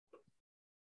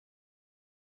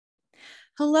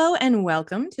Hello and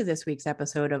welcome to this week's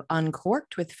episode of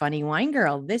Uncorked with Funny Wine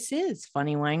Girl. This is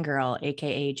Funny Wine Girl,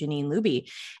 aka Janine Luby.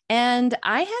 And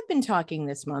I have been talking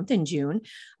this month in June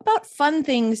about fun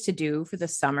things to do for the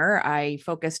summer. I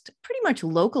focused pretty much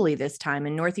locally this time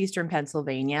in northeastern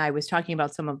Pennsylvania. I was talking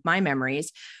about some of my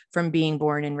memories from being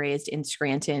born and raised in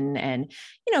Scranton and,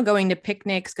 going to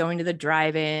picnics, going to the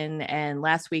drive-in. And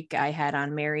last week I had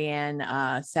on Marianne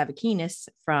Savakinis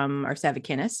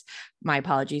Savakinis, my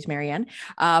apologies, Marianne,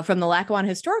 from the Lackawanna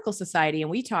Historical Society.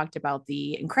 And we talked about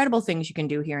the incredible things you can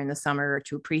do here in the summer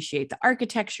to appreciate the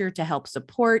architecture, to help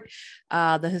support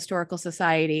the Historical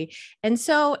Society. And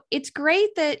so it's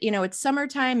great that, it's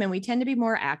summertime and we tend to be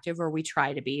more active, or we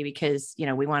try to be, because,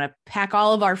 we want to pack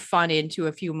all of our fun into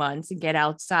a few months and get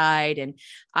outside. And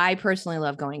I personally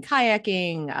love going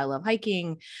kayaking. I love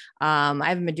hiking. I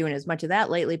haven't been doing as much of that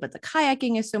lately, but the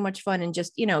kayaking is so much fun. And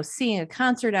just, seeing a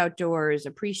concert outdoors,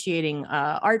 appreciating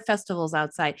art festivals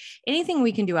outside, anything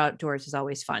we can do outdoors is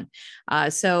always fun.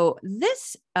 So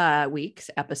this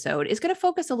week's episode is going to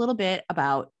focus a little bit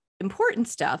about important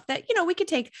stuff that, we could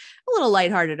take a little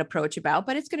lighthearted approach about,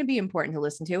 but it's going to be important to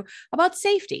listen to, about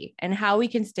safety and how we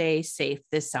can stay safe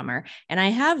this summer. And I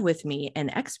have with me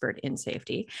an expert in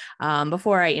safety.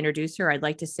 Before I introduce her, I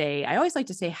always like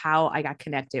to say how I got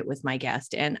connected with my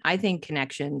guest. And I think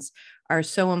connections are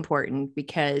so important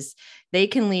because they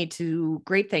can lead to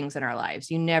great things in our lives.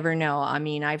 You never know. I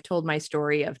mean, I've told my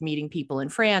story of meeting people in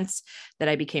France that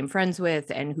I became friends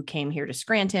with and who came here to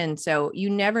Scranton. So you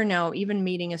never know, even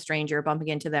meeting a stranger, bumping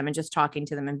into them and just talking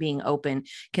to them and being open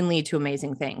can lead to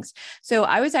amazing things. So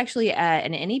I was actually at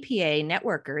an NEPA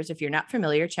Networkers. If you're not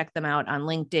familiar, check them out on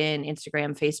LinkedIn,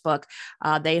 Instagram, Facebook.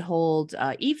 They hold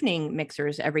evening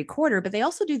mixers every quarter, but they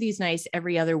also do these nice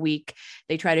every other week.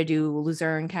 They try to do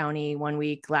Luzerne County one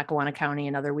week, Lackawanna County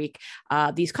another week,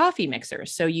 these coffee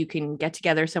mixers. So you can get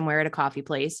together somewhere at a coffee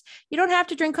place. You don't have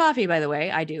to drink coffee, by the way.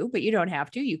 I do, but you don't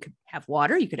have to. You could have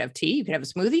water, you could have tea, you could have a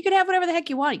smoothie, you could have whatever the heck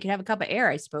you want. You could have a cup of air,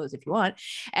 I suppose, if you want.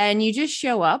 And you just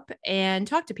show up and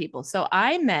talk to people. So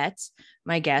I met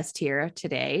my guest here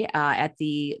today at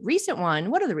the recent one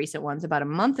of the recent ones, about a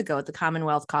month ago, at the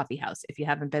Commonwealth Coffee House. If you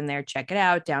haven't been there, check it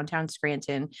out. Downtown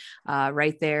Scranton,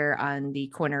 right there on the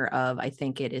corner of, I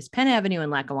think it is Penn Avenue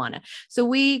and Lackawanna. So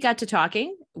we got to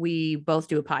talking. We both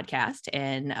do a podcast,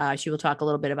 and she will talk a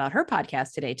little bit about her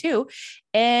podcast today too.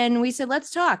 And we said, let's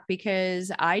talk,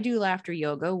 because I do laughter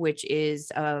yoga, which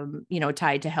is,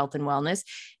 tied to health and wellness.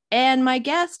 And my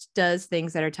guest does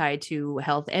things that are tied to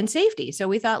health and safety. So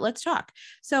we thought, let's talk.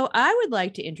 So I would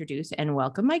like to introduce and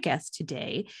welcome my guest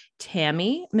today,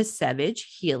 Tammy Misevich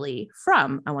Healy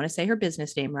from, I want to say her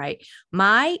business name right,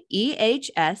 My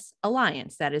EHS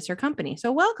Alliance. That is her company.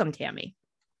 So welcome, Tammy.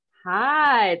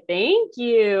 Hi, thank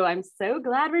you. I'm so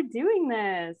glad we're doing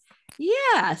this.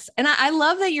 Yes. And I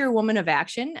love that you're a woman of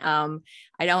action.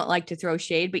 I don't like to throw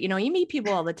shade, but you meet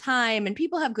people all the time and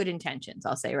people have good intentions,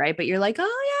 I'll say, right? But you're like, oh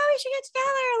yeah, we should get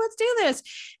together. Let's do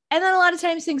this. And then a lot of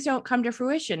times things don't come to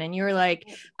fruition. And you're like,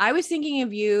 I was thinking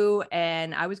of you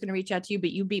and I was going to reach out to you,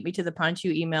 but you beat me to the punch.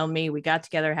 You emailed me, we got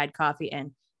together, had coffee,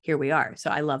 and here we are. So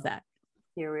I love that.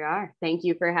 Here we are. Thank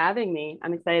you for having me.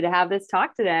 I'm excited to have this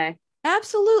talk today.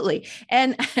 Absolutely.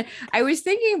 And I was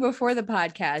thinking before the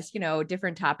podcast,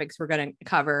 different topics we're going to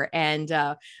cover. And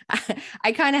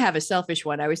I kind of have a selfish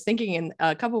one. I was thinking in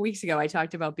a couple of weeks ago, I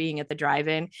talked about being at the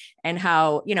drive-in and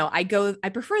how, I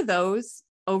prefer those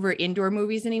over indoor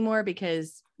movies anymore,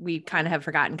 because we kind of have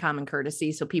forgotten common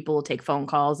courtesy. So people will take phone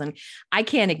calls and I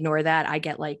can't ignore that. I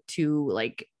get too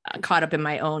caught up in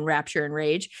my own rapture and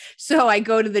rage. So I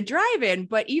go to the drive-in,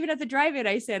 but even at the drive-in,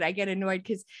 I said, I get annoyed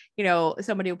because,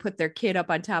 somebody will put their kid up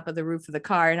on top of the roof of the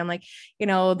car. And I'm like,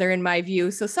 they're in my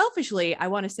view. So selfishly, I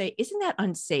want to say, isn't that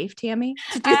unsafe, Tammy?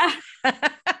 To do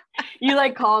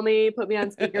You call me, put me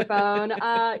on speakerphone.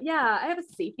 Yeah, I have a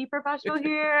safety professional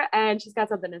here and she's got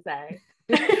something to say.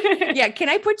 Yeah. Can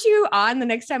I put you on the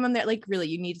next time I'm there? Really,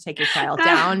 you need to take your child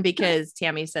down because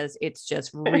Tammy says it's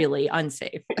just really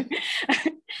unsafe.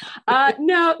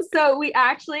 No, so we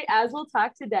actually, as we'll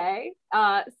talk today,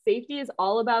 safety is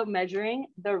all about measuring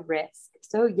the risk.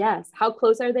 So yes, how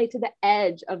close are they to the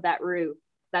edge of that roof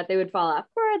that they would fall off?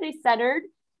 Or are they centered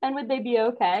and would they be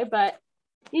okay? But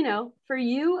for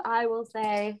you, I will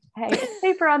say, hey, it's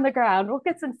safer on the ground. We'll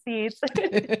get some seats.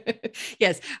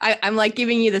 Yes, I'm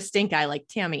giving you the stink eye,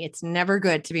 Tammy, it's never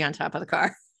good to be on top of the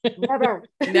car. Never.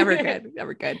 Never good.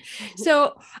 Never good.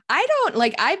 So I don't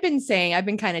like, I've been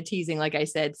kind of teasing, like I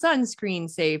said, sunscreen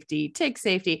safety, tick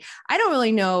safety. I don't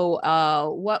really know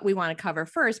what we want to cover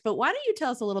first, but why don't you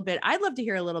tell us a little bit? I'd love to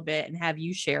hear a little bit and have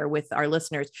you share with our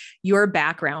listeners your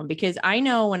background, because I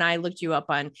know when I looked you up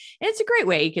on, and it's a great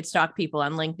way you could stalk people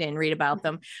on LinkedIn, read about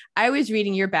them. I was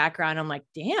reading your background. I'm like,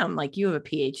 damn, like you have a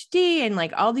PhD and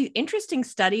like all these interesting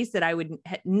studies that I would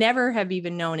never have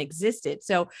even known existed.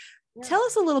 So tell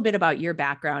us a little bit about your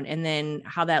background and then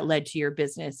how that led to your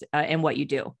business and what you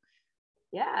do.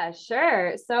 Yeah,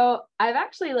 sure. So I've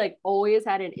actually like always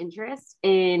had an interest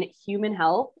in human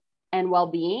health and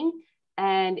well-being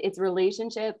and its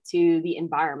relationship to the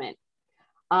environment.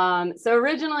 So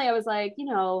originally I was like,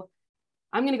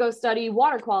 I'm going to go study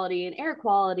water quality and air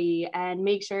quality and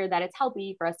make sure that it's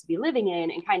healthy for us to be living in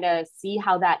and kind of see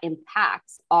how that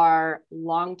impacts our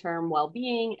long-term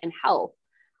well-being and health.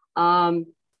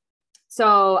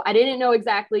 So I didn't know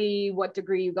exactly what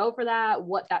degree you go for that,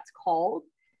 what that's called.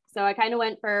 So I kind of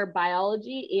went for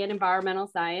biology and environmental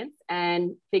science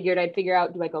and figured I'd figure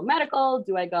out, do I go medical?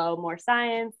 Do I go more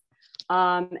science?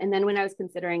 And then when I was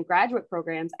considering graduate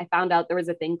programs, I found out there was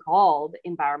a thing called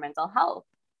environmental health.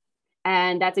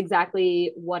 And that's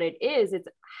exactly what it is. It's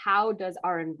how does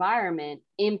our environment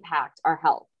impact our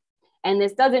health? And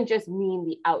this doesn't just mean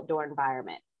the outdoor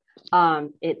environment.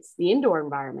 It's the indoor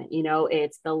environment,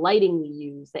 it's the lighting we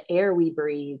use, the air we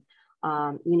breathe,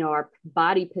 our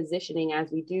body positioning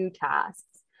as we do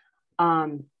tasks.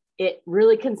 It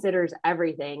really considers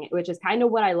everything, which is kind of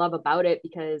what I love about it,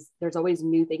 because there's always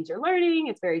new things you're learning.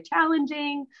 It's very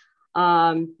challenging.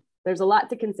 There's a lot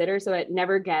to consider, so it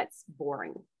never gets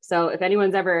boring. So if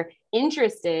anyone's ever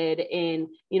interested in,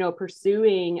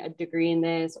 pursuing a degree in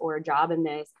this or a job in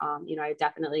this, I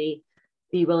definitely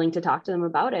be willing to talk to them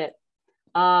about it.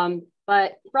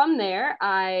 But from there,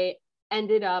 I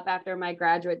ended up, after my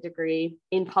graduate degree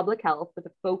in public health with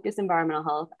a focus environmental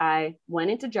health, I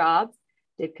went into jobs,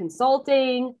 did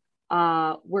consulting,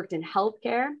 worked in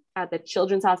healthcare at the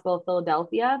Children's Hospital of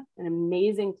Philadelphia, an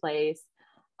amazing place.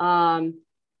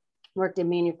 Worked in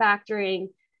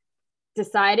manufacturing,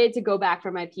 decided to go back for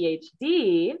my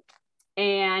PhD.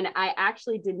 And I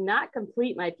actually did not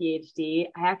complete my PhD.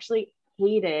 I actually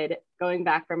hated going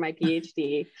back for my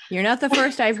PhD. You're not the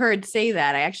first I've heard say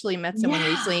that. I actually met someone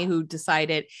recently who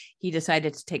decided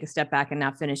to take a step back and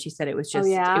not finish. He said it was just,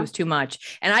 it was too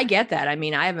much. And I get that. I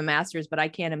mean, I have a master's, but I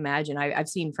can't imagine. I've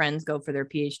seen friends go for their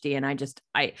PhD and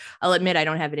I'll admit I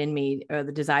don't have it in me, or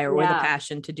the desire or the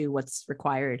passion to do what's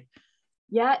required.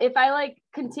 Yeah. If I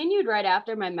continued right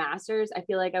after my master's, I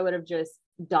feel like I would have just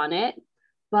done it.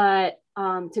 But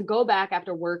to go back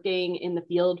after working in the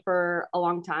field for a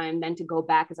long time, then to go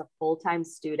back as a full-time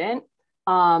student.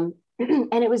 And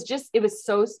it was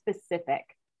so specific.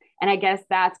 And I guess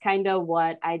that's kind of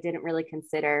what I didn't really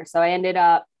consider. So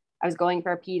I was going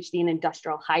for a PhD in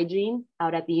industrial hygiene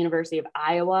out at the University of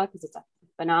Iowa, because it's a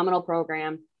phenomenal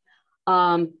program.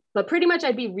 But pretty much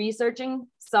I'd be researching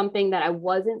something that I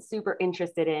wasn't super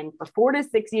interested in for 4 to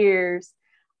 6 years.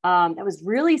 That was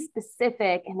really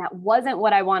specific, and that wasn't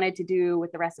what I wanted to do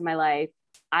with the rest of my life.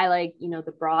 I like,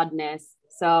 the broadness.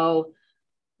 So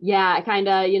yeah, I kind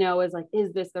of, was like,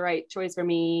 is this the right choice for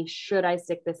me? Should I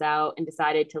stick this out? And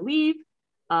decided to leave,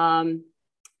 that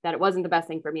it wasn't the best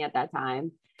thing for me at that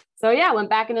time. So yeah, went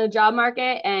back into the job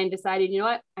market and decided,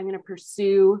 I'm going to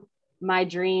pursue my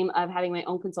dream of having my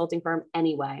own consulting firm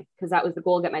anyway, because that was the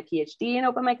goal, get my PhD and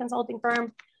open my consulting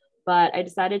firm. But I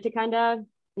decided to kind of,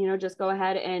 just go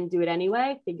ahead and do it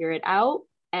anyway, figure it out,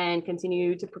 and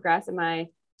continue to progress in my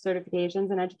certifications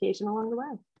and education along the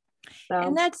way. So,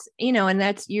 and that's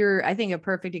I think a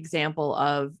perfect example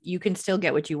of, you can still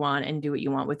get what you want and do what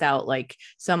you want without, like,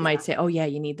 some might say, oh yeah,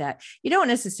 you need that. You don't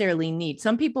necessarily need.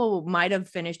 Some people might have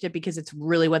finished it because it's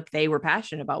really what they were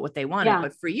passionate about, what they wanted.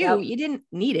 But for you, you didn't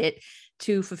need it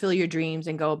to fulfill your dreams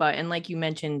and go about. And like you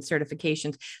mentioned,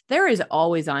 certifications, there is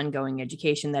always ongoing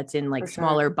education that's in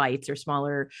smaller bites or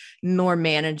smaller, more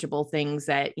manageable things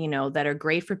that, that are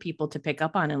great for people to pick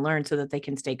up on and learn so that they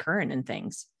can stay current in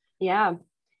things. Yeah.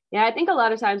 Yeah. I think a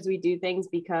lot of times we do things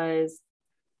because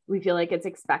we feel like it's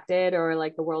expected, or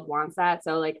like the world wants that.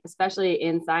 So especially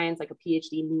in science, a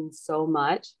PhD means so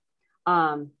much.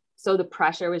 So the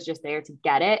pressure was just there to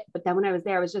get it. But then when I was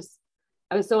there,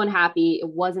 I was so unhappy. It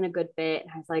wasn't a good fit.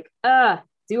 And I was like,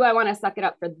 do I want to suck it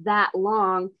up for that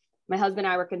long? My husband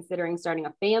and I were considering starting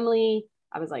a family.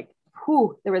 I was like,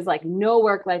 there was no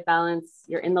work-life balance.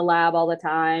 You're in the lab all the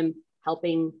time,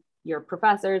 helping your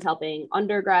professors, helping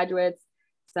undergraduates.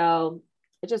 So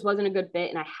it just wasn't a good fit.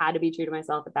 And I had to be true to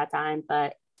myself at that time.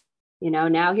 But,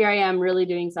 now here I am really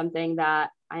doing something that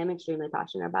I am extremely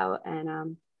passionate about.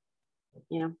 And,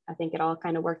 I think it all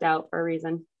kind of worked out for a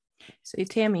reason. So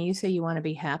Tammy, you say you want to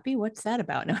be happy. What's that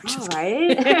about? No, I'm All just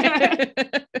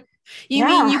right. You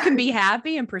mean you can be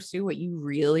happy and pursue what you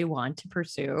really want to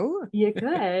pursue? You could,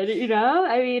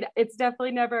 I mean, it's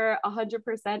definitely never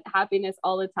 100% happiness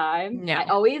all the time. No. I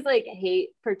always like hate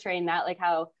portraying that, like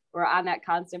how we're on that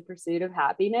constant pursuit of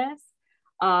happiness.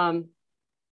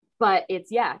 But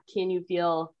it's, can you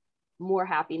feel more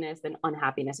happiness than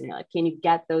unhappiness in your life? Can you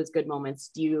get those good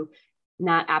moments? Do you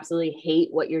not absolutely hate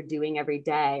what you're doing every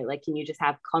day? Like, can you just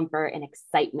have comfort and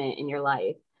excitement in your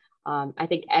life? I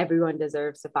think everyone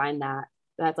deserves to find that.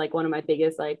 That's like one of my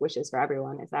biggest like wishes for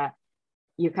everyone, is that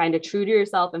you're kind of true to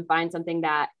yourself and find something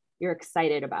that you're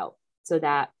excited about so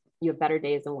that you have better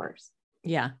days and worse.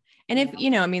 Yeah. And if,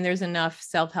 I mean, there's enough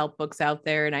self-help books out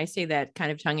there, and I say that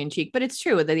kind of tongue in cheek, but it's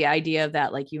true that the idea of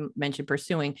that, like you mentioned,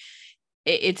 pursuing,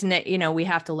 it's, we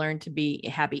have to learn to be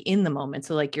happy in the moment.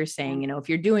 So like you're saying, if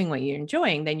you're doing what you're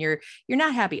enjoying, then you're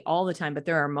not happy all the time, but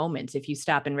there are moments if you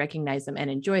stop and recognize them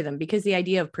and enjoy them, because the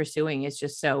idea of pursuing is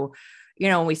just so,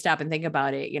 when we stop and think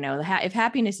about it, if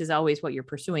happiness is always what you're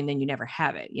pursuing, then you never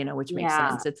have it, which makes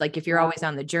sense. It's like, if you're always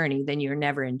on the journey, then you're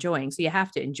never enjoying. So you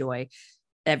have to enjoy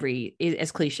every,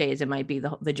 as cliche as it might be,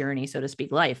 the journey, so to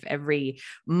speak, life, every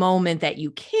moment that you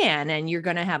can. And you're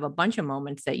going to have a bunch of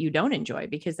moments that you don't enjoy,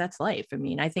 because that's life. I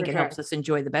mean, I think it helps us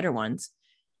enjoy the better ones.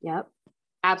 Yep,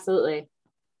 absolutely.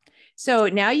 So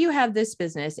now you have this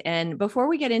business, and before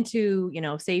we get into,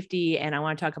 safety, and I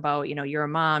want to talk about, you're a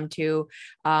mom too.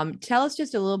 Tell us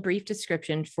just a little brief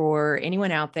description for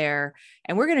anyone out there,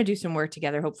 and we're going to do some work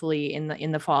together, hopefully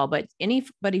in the fall, but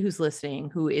anybody who's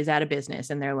listening, who is at a business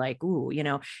and they're like, ooh,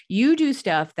 you do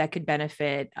stuff that could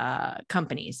benefit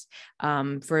companies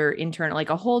for internal, like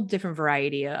a whole different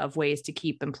variety of ways to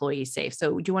keep employees safe.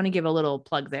 So do you want to give a little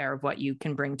plug there of what you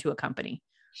can bring to a company?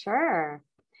 Sure.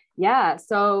 Yeah,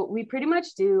 so we pretty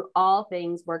much do all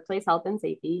things workplace health and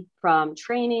safety, from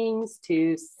trainings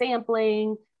to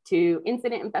sampling to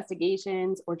incident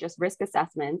investigations or just risk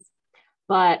assessments.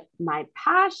 But my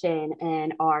passion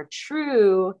and our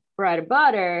true bread and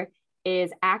butter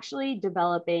is actually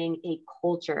developing a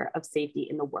culture of safety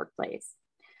in the workplace.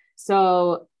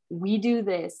 So we do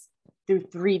this through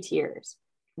 3 tiers.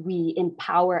 We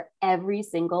empower every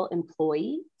single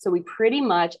employee. So we pretty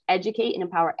much educate and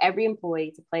empower every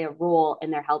employee to play a role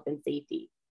in their health and safety.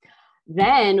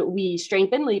 Then we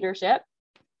strengthen leadership.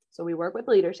 So we work with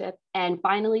leadership. And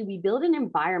finally, we build an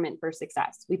environment for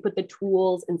success. We put the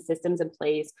tools and systems in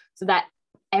place so that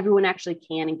everyone actually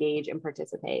can engage and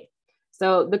participate.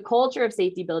 So the culture of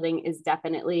safety building is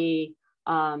definitely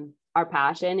our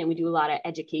passion, and we do a lot of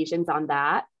educations on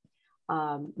that.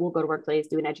 We'll go to workplace,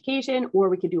 do an education, or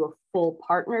we could do a full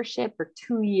partnership for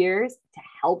 2 years to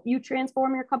help you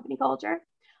transform your company culture.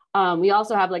 We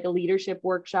also have like a leadership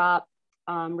workshop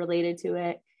related to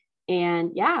it.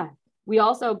 And we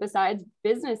also, besides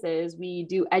businesses, we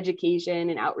do education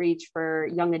and outreach for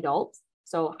young adults.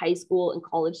 So high school and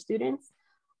college students.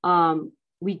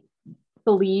 We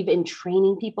believe in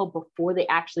training people before they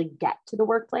actually get to the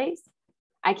workplace.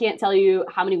 I can't tell you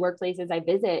how many workplaces I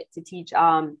visit to teach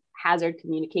hazard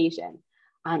communication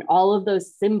on all of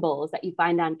those symbols that you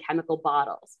find on chemical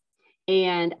bottles.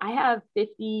 And I have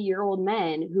 50-year-old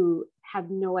men who have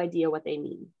no idea what they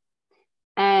mean.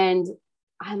 And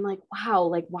I'm like, wow,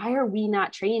 like, why are we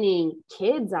not training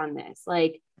kids on this?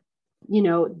 Like,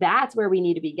 that's where we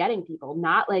need to be getting people,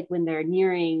 not like when they're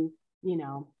nearing,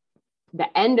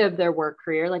 the end of their work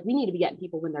career. Like, we need to be getting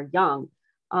people when they're young,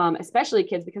 especially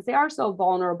kids, because they are so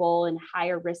vulnerable and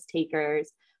higher risk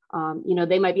takers.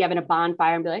 They might be having a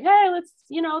bonfire and be like, hey, let's,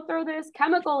 throw this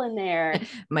chemical in there.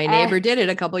 My neighbor did it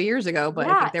a couple of years ago, but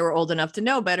I think they were old enough to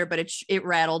know better, but it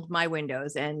rattled my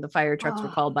windows, and the fire trucks were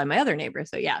called by my other neighbor.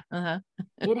 So yeah.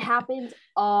 It happens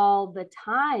all the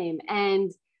time.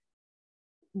 And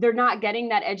they're not getting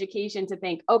that education to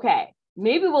think, okay,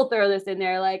 maybe we'll throw this in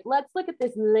there. Like, let's look at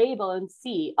this label and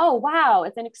see, oh, wow,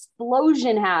 it's an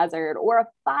explosion hazard or a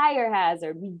fire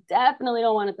hazard. We definitely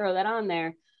don't want to throw that on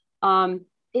there.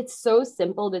 It's so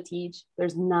simple to teach.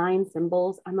 There's 9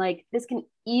 symbols. I'm like, this can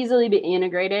easily be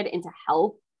integrated into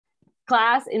health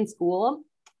class in school.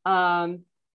 When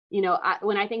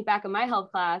I think back of my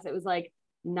health class, it was like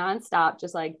nonstop,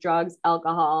 just like drugs,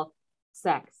 alcohol,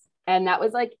 sex. And that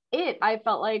was like it. I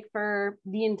felt like for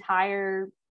the entire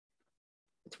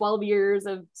 12 years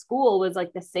of school was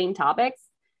like the same topics.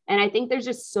 And I think there's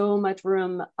just so much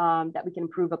room that we can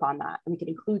improve upon that. And we can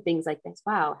include things like this.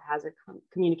 Wow, hazard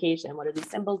communication. What do these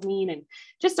symbols mean? And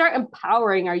just start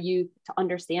empowering our youth to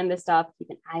understand this stuff, keep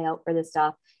an eye out for this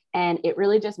stuff. And it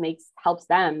really just helps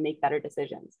them make better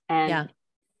decisions. And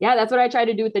Yeah, that's what I try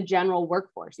to do with the general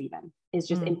workforce, even is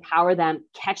just empower them,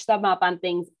 catch them up on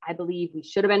things I believe we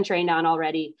should have been trained on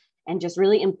already, and just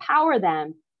really empower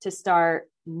them to start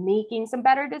making some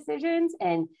better decisions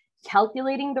and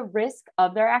calculating the risk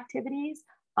of their activities.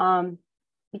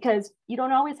 Because you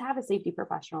don't always have a safety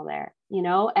professional there, you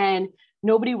know, and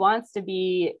nobody wants to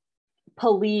be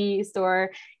policed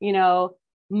or, you know,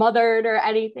 mothered or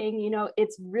anything. You know,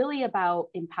 it's really about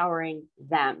empowering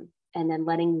them and then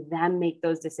letting them make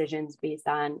those decisions based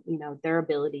on, you know, their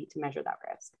ability to measure that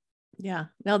risk. Yeah,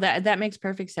 no, that makes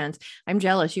perfect sense. I'm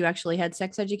jealous. You actually had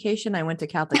sex education. I went to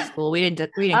Catholic school. We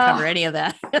didn't cover any of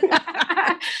that.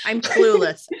 I'm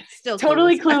clueless. Still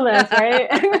totally clueless, right?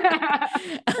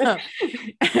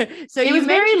 So it was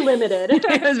very limited.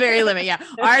 It was very limited. Yeah.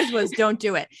 Ours was don't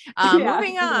do it.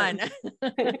 Moving on.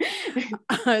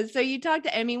 So you talked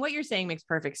to, I mean, what you're saying makes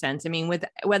perfect sense. I mean, with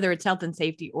whether it's health and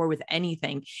safety or with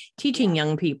anything, teaching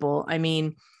young people, I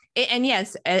mean, and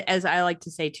yes, as I like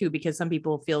to say too, because some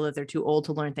people feel that they're too old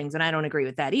to learn things, and I don't agree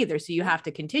with that either. So you have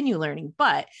to continue learning,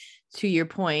 but to your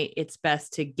point, it's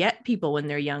best to get people when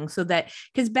they're young so that,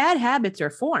 because bad habits are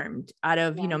formed out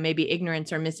of, you know, maybe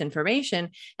ignorance or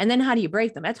misinformation. And then how do you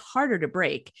break them? That's harder to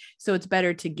break. So it's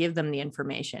better to give them the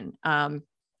information.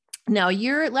 Now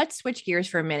let's switch gears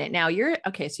for a minute. Now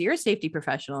so you're a safety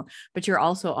professional, but you're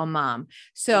also a mom.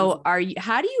 So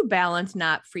how do you balance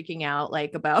not freaking out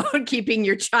like about keeping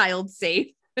your child safe?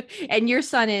 And your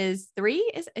son is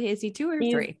 3? Is he 2 or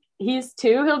 3? He's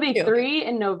 2. He'll be 3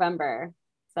 in November.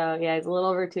 So yeah, he's a little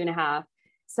over 2.5.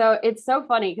 So it's so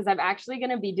funny because I'm actually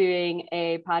going to be doing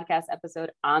a podcast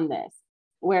episode on this,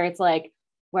 where it's like,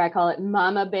 where I call it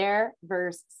Mama Bear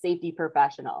versus safety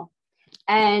professional.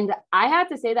 And I have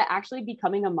to say that actually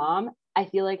becoming a mom, I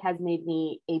feel like has made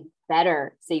me a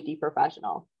better safety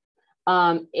professional.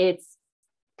 It's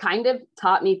kind of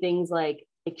taught me things like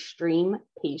extreme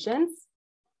patience,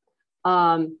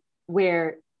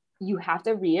 where you have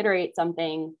to reiterate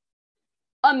something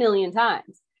a million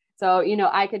times. So, you know,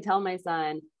 I could tell my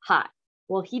son hot.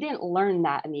 Well, he didn't learn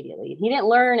that immediately. He didn't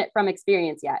learn it from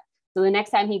experience yet. So the next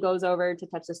time he goes over to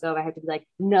touch the stove, I have to be like,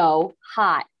 no,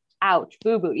 hot, ouch,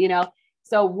 boo-boo, you know?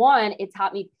 So one, it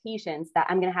taught me patience that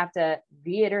I'm going to have to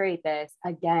reiterate this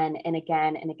again and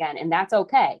again and again. And that's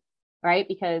okay, right?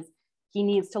 Because he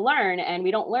needs to learn, and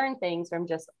we don't learn things from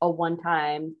just a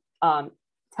one-time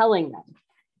telling them.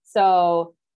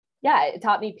 So yeah, it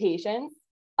taught me patience.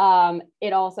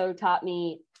 It also taught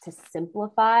me to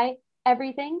simplify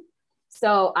everything.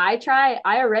 So I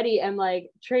already am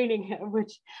like training him,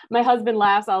 which my husband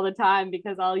laughs all the time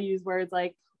because I'll use words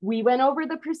like, we went over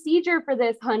the procedure for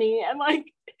this, honey. And like,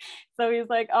 so he's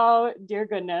like, oh, dear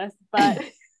goodness. But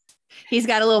he's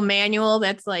got a little manual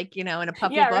that's like, you know, in a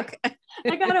puppy book. Right.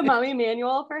 I got a mommy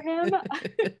manual for him.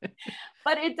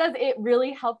 But it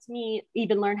really helped me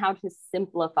even learn how to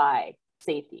simplify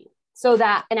safety. So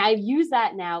that, and I use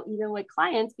that now even with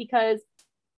clients, because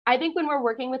I think when we're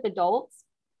working with adults,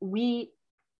 we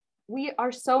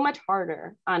are so much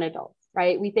harder on adults,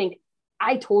 right? We think,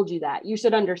 I told you that, you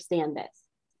should understand this,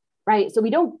 right? So we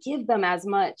don't give them as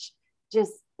much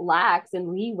just lax and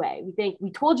leeway. We think, we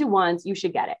told you once, you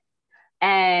should get it.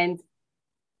 And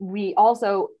we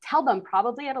also tell them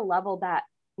probably at a level that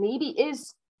maybe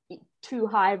is too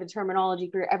high of a terminology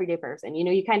for your everyday person. You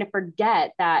know, you kind of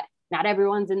forget that not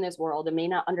everyone's in this world and may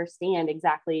not understand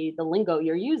exactly the lingo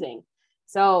you're using.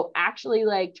 So actually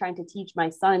like trying to teach my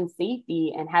son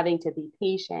safety and having to be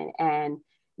patient and,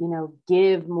 you know,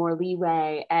 give more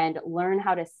leeway and learn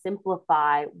how to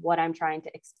simplify what I'm trying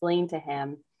to explain to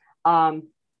him,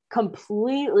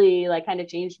 completely like kind of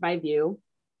changed my view.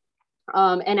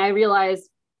 And I realized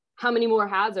how many more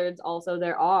hazards also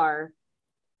there are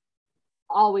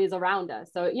always around us.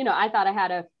 So, you know, I thought I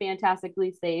had a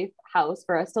fantastically safe house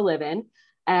for us to live in.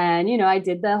 And, you know, I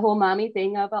did the whole mommy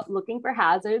thing about looking for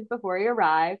hazards before he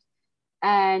arrived.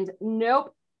 And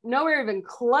nope, nowhere even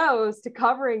close to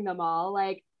covering them all.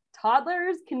 Like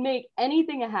toddlers can make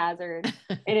anything a hazard.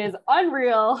 It is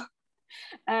unreal.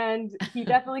 And he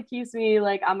definitely keeps me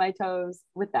like on my toes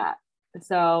with that.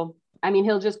 So, I mean,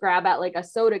 he'll just grab at like a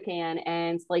soda can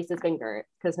and slice his finger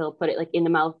because he'll put it like in the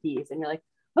mouthpiece and you're like,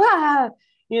 ah,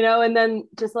 you know, and then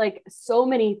just like so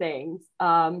many things.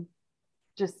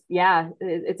 Just, yeah,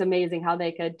 it's amazing how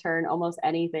they could turn almost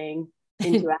anything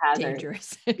into a hazard.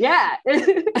 Dangerous. Yeah.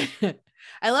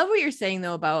 I love what you're saying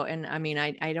though about, and I mean,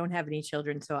 I don't have any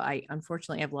children, so I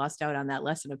unfortunately have lost out on that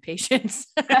lesson of patience.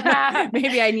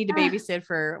 Maybe I need to babysit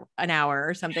for an hour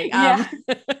or something. Yeah.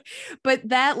 But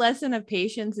that lesson of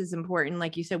patience is important.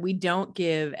 Like you said, we don't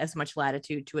give as much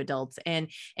latitude to adults, and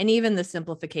even the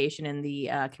simplification in the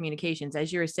communications.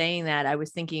 As you were saying that, I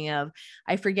was thinking of,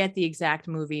 I forget the exact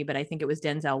movie, but I think it was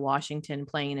Denzel Washington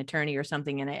playing an attorney or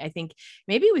something. And I think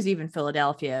maybe it was even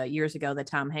Philadelphia years ago that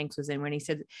Tom Hanks was in, when he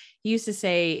said, he used to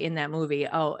say in that movie,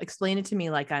 "Oh, explain it to me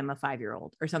like I'm a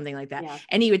 5-year-old," or something like that. Yeah.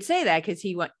 And he would say that because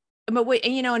he went, but wait,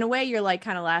 you know, in a way you're like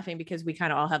kind of laughing because we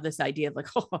kind of all have this idea of like,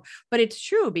 oh, but it's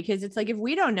true, because it's like, if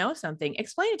we don't know something,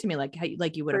 explain it to me like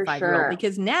you would For a 5-year-old, sure.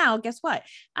 because now guess what?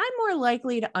 I'm more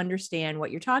likely to understand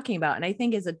what you're talking about. And I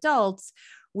think as adults,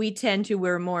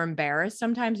 we're more embarrassed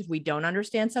sometimes if we don't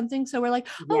understand something. So we're like,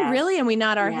 oh, Yes. really? And we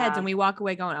nod our heads Yeah. and we walk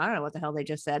away going, I don't know what the hell they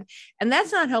just said. And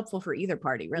that's not helpful for either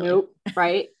party, really. Nope.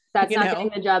 Right. That's You not know?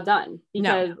 getting the job done,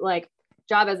 No. because like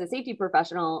job as a safety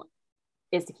professional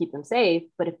is to keep them safe.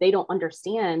 But if they don't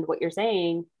understand what you're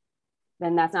saying,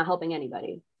 then that's not helping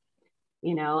anybody,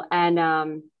 you know?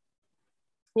 And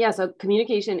yeah, so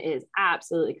communication is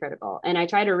absolutely critical. And I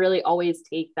try to really always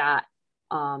take that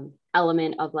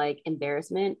element of like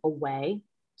embarrassment away.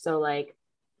 So like,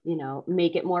 you know,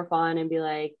 make it more fun and be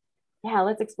like, yeah,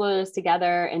 let's explore this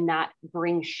together and not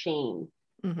bring shame.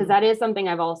 Because that is something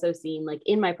I've also seen like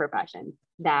in my profession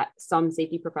that some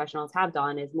safety professionals have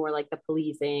done, is more like the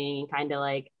policing, kind of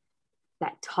like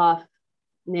that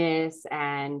toughness.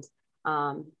 And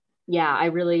yeah, I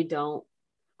really don't,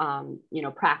 you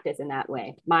know, practice in that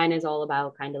way. Mine is all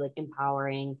about kind of like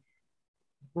empowering,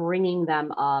 bringing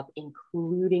them up,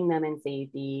 including them in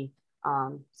safety,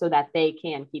 so that they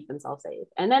can keep themselves safe.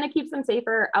 And then it keeps them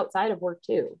safer outside of work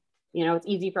too. You know, it's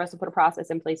easy for us to put a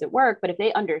process in place at work, but if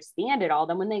they understand it all,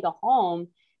 then when they go home,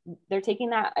 they're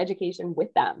taking that education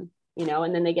with them, you know,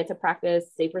 and then they get to practice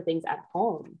safer things at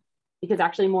home, because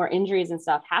actually more injuries and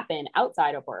stuff happen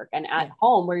outside of work and at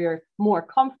home, where you're more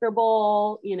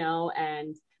comfortable, you know,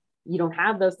 and you don't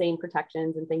have those same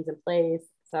protections and things in place.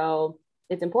 So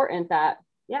it's important that,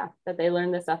 yeah, that they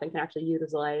learn this stuff and can actually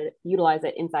utilize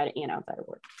it inside and outside of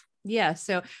work. Yeah.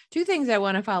 So 2 things I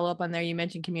want to follow up on there. You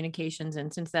mentioned communications,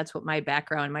 and since that's what my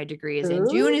background, my degree is in,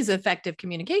 June is Effective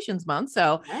Communications Month.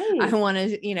 So I want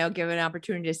to, you know, give an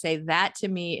opportunity to say that to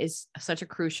me is such a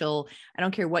crucial, I don't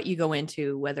care what you go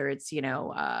into, whether it's, you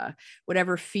know,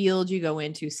 whatever field you go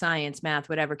into, science, math,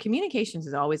 whatever, communications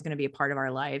is always going to be a part of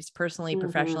our lives, personally,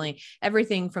 professionally,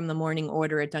 everything from the morning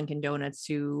order at Dunkin' Donuts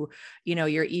to, you know,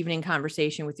 your evening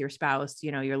conversation with your spouse,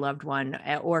 you know, your loved one,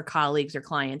 or colleagues or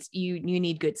clients. You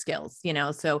need good skills, you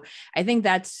know? So I think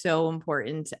that's so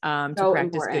important to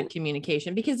practice good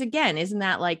communication, because again, isn't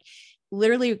that like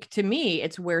literally, to me,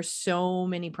 it's where so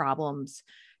many problems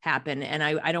happen. And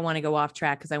I don't want to go off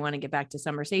track because I want to get back to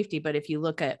summer safety. But if you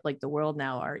look at like the world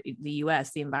now, or the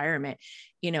US, the environment,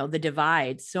 you know, the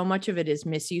divide, so much of it is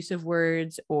misuse of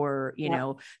words, or, you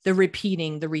know, the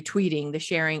repeating, the retweeting, the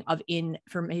sharing of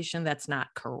information that's not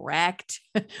correct,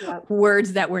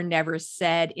 words that were never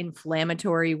said,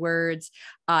 inflammatory words,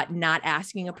 not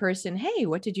asking a person, hey,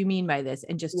 what did you mean by this?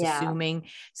 And just assuming.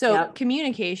 So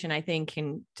communication, I think,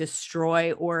 can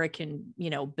destroy, or it can, you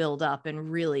know, build up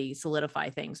and really solidify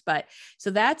things. But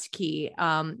so that's key,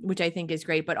 which I think is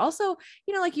great. But also,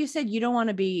 you know, like you said, you don't want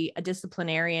to be a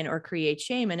disciplinarian or create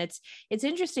shame. And it's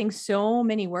interesting. So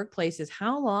many workplaces,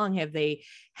 how long have they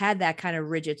had that kind of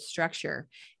rigid structure?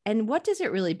 And what does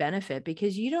it really benefit?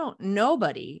 Because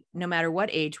nobody, no matter what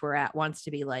age we're at, wants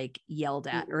to be like yelled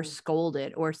at or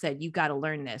scolded or said, you got to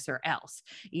learn this or else,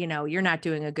 you know, you're not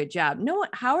doing a good job. No,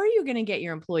 how are you going to get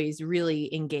your employees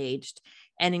really engaged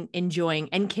and enjoying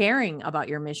and caring about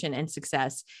your mission and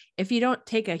success if you don't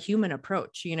take a human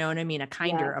approach? You know what I mean? A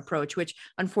kinder approach, which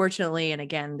unfortunately, and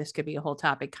again, this could be a whole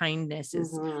topic, kindness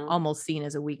is almost seen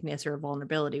as a weakness or a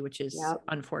vulnerability, which is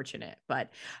unfortunate. But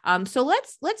so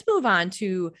let's move on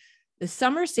to the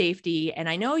summer safety. And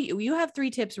I know you have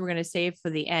 3 tips we're going to save for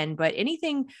the end, but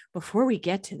anything before we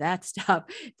get to that stuff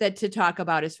that to talk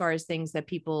about as far as things that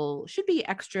people should be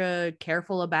extra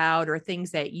careful about, or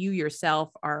things that you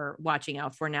yourself are watching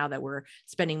out for now that we're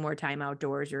spending more time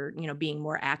outdoors, or, you know, being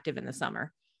more active in the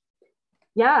summer?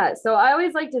 Yeah. So I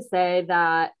always like to say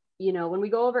that, you know, when we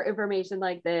go over information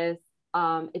like this,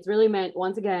 it's really meant,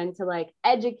 once again, to like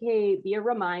educate, be a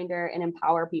reminder, and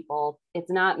empower people.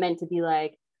 It's not meant to be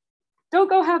like, don't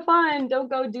go have fun, don't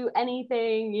go do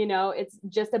anything, you know. It's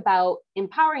just about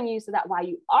empowering you so that while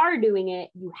you are doing it,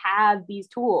 you have these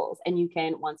tools and you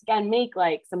can, once again, make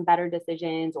like some better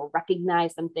decisions or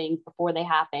recognize some things before they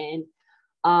happen.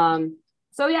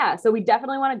 So yeah, so we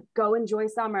definitely want to go enjoy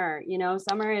summer. You know,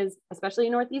 summer is, especially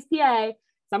in Northeast PA,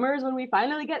 summer is when we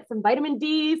finally get some vitamin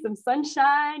D, some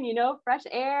sunshine, you know, fresh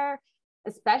air,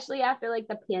 especially after like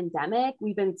the pandemic.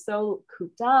 We've been so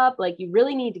cooped up. Like you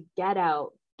really need to get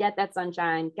out, get that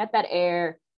sunshine, get that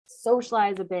air,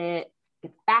 socialize a bit,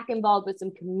 get back involved with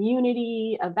some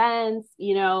community events,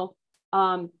 you know,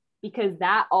 because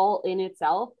that all in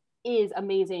itself is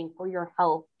amazing for your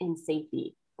health and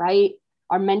safety, right?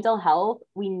 Our mental health,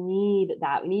 we need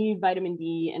that. We need vitamin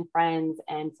D and friends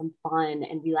and some fun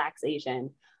and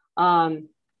relaxation.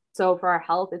 So for our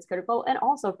health, it's critical, and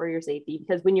also for your safety,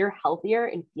 because when you're healthier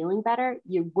and feeling better,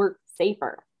 you work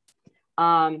safer.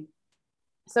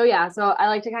 So yeah, so I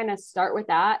like to kind of start with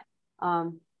that.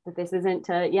 But this isn't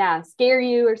to, scare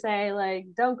you or say like,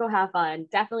 don't go have fun.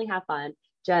 Definitely have fun.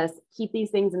 Just keep these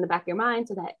things in the back of your mind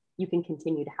so that you can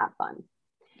continue to have fun.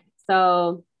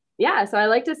 So yeah, so I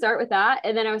like to start with that.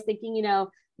 And then I was thinking, you know,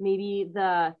 maybe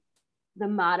the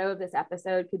motto of this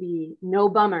episode could be no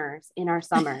bummers in our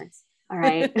summers. All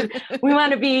right. We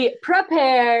want to be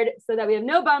prepared so that we have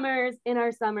no bummers in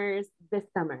our summers this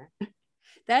summer.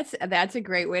 That's a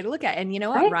great way to look at it. And you know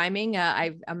what? Right? Rhyming,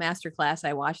 a master class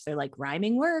I watched, they're like,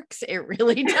 rhyming works. It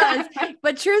really does.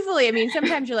 But truthfully, I mean,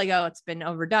 sometimes you're like, oh, it's been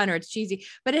overdone or it's cheesy,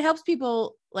 but it helps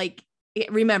people like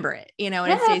remember it, you know,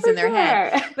 and it stays in their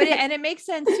head. But and it makes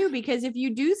sense too, because if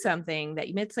you do something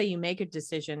that, let's say you make a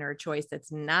decision or a choice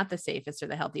that's not the safest or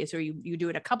the healthiest, or you do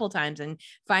it a couple times and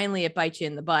finally it bites you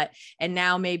in the butt, and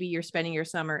now maybe you're spending your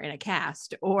summer in a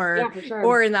cast or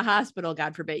or in the hospital,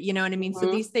 God forbid, you know what I mean? Mm-hmm.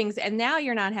 So these things, and now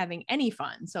you're not having any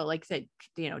fun. So like I said,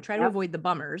 you know, try to avoid the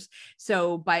bummers.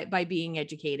 So by being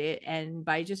educated and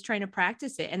by just trying to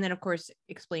practice it, and then of course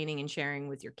explaining and sharing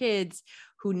with your kids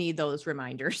who need those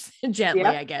reminders gently,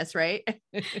 I guess, right?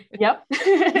 Yep.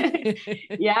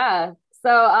 Yeah.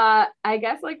 So I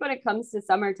guess like when it comes to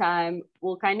summertime,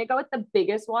 we'll kind of go with the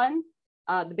biggest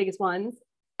ones.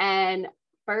 And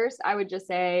first, I would just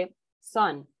say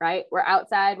sun, right? We're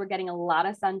outside, we're getting a lot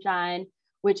of sunshine,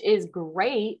 which is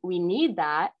great. We need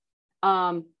that.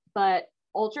 But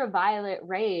ultraviolet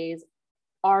rays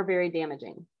are very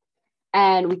damaging.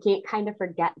 And we can't kind of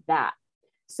forget that.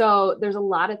 So there's a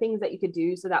lot of things that you could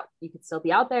do so that you could still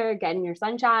be out there getting your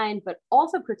sunshine, but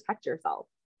also protect yourself.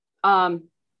 And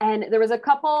there's a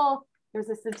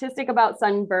statistic about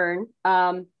sunburn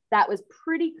that was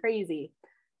pretty crazy.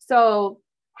 So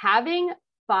having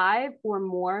 5 or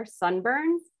more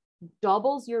sunburns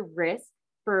doubles your risk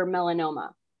for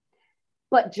melanoma.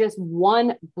 But just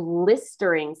one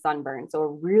blistering sunburn, so a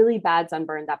really bad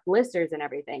sunburn that blisters and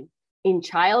everything, in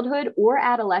childhood or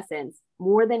adolescence,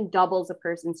 more than doubles a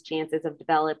person's chances of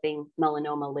developing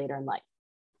melanoma later in life.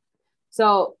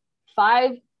 So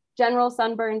 5 general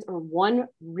sunburns or one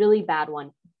really bad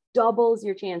one doubles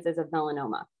your chances of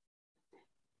melanoma.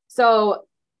 So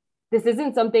this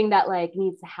isn't something that like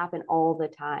needs to happen all the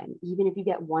time. Even if you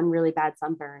get one really bad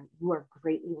sunburn, you are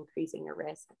greatly increasing your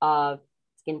risk of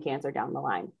skin cancer down the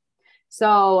line.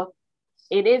 So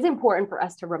it is important for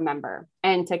us to remember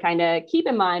and to kind of keep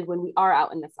in mind when we are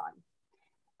out in the sun.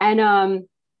 And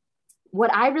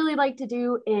what I really like to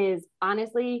do is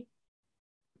honestly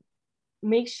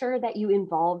make sure that you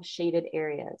involve shaded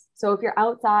areas. So if you're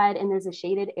outside and there's a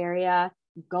shaded area,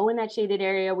 go in that shaded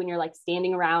area when you're like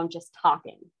standing around just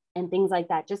talking and things like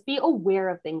that. Just be aware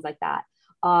of things like that.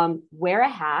 Wear a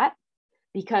hat,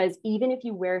 because even if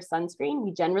you wear sunscreen,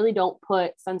 we generally don't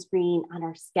put sunscreen on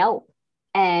our scalp.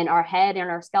 And our head and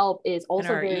our scalp is also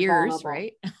very ears, vulnerable.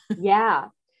 Right? Yeah.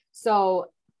 So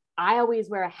I always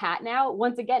wear a hat now.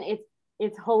 Once again,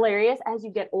 it's hilarious as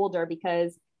you get older,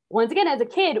 because once again, as a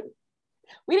kid,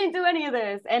 we didn't do any of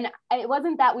this. And it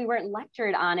wasn't that we weren't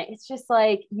lectured on it. It's just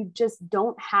like, you just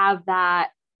don't have that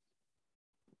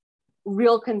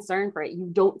real concern for it. You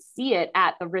don't see it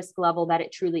at the risk level that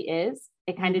it truly is.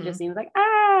 It kind of just seems like,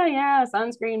 yeah,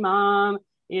 sunscreen, mom,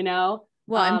 you know?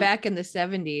 Well, and back in the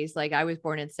 70s, like I was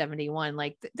born in 71,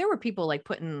 like there were people like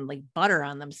putting like butter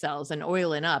on themselves and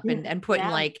oiling up and putting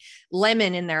like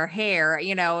lemon in their hair,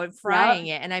 you know, and frying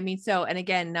it. And I mean, so, and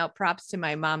again, now props to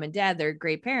my mom and dad, they're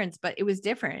great parents, but it was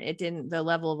different. It didn't, the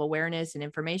level of awareness and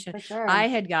information I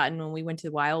had gotten when we went to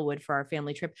Wildwood for our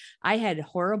family trip, I had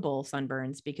horrible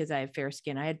sunburns because I have fair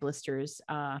skin. I had blisters.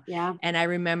 And I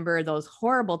remember those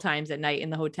horrible times at night in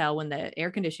the hotel when the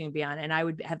air conditioning would be on and I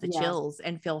would have the chills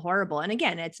and feel horrible. And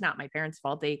again, it's not my parents'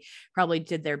 fault. They probably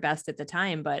did their best at the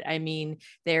time, but I mean,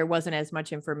 there wasn't as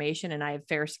much information, and I have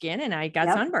fair skin and I got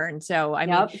sunburned. So, I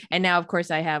mean, and now of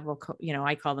course I have,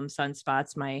 I call them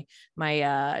sunspots. My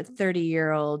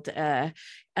 30-year-old,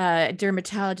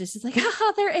 dermatologist is like,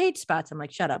 oh, they're age spots. I'm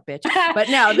like, shut up, bitch. But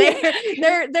no,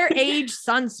 they're age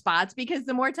sunspots, because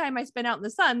the more time I spend out in the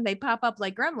sun, they pop up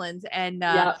like gremlins. And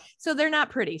so they're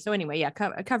not pretty. So anyway,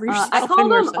 cover yourself. I call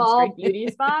them all beauty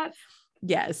spots.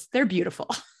 Yes, they're beautiful.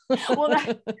 Well,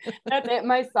 that's it.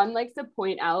 My son likes to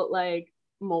point out like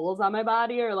moles on my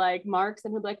body or like marks,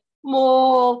 and he'll be like,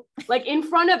 mole, like in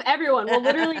front of everyone. We'll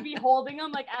literally be holding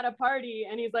them like at a party,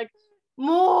 and he's like,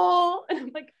 mole. And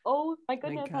I'm like, oh my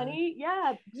goodness, honey.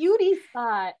 Yeah, beauty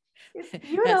spot. It's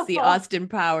beautiful. That's the Austin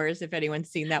Powers, if anyone's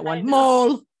seen that one.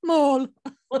 Mole.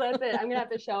 Well, that's it. I'm gonna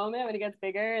have to show him it when it gets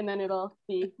bigger, and then it'll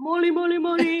be molly.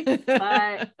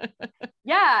 But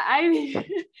yeah, I mean,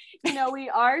 we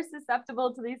are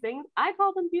susceptible to these things. I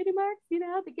call them beauty marks,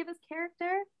 they give us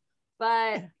character.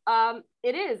 But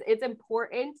it's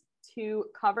important to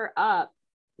cover up,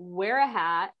 wear a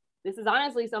hat. This is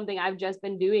honestly something I've just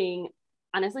been doing,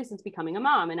 since becoming a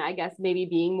mom. And I guess maybe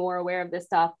being more aware of this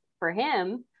stuff for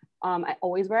him. I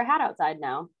always wear a hat outside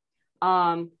now.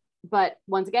 But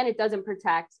once again, it doesn't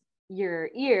protect your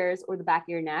ears or the back of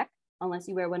your neck, unless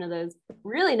you wear one of those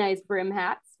really nice brim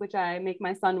hats, which I make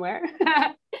my son wear.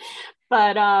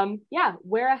 But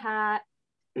wear a hat,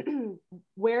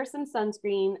 wear some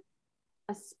sunscreen,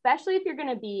 especially if you're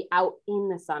going to be out in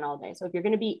the sun all day. So if you're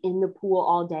going to be in the pool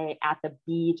all day, at the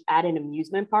beach, at an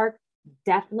amusement park,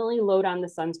 definitely load on the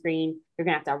sunscreen. You're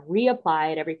going to have to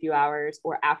reapply it every few hours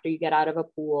or after you get out of a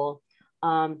pool.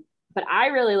 But I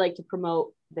really like to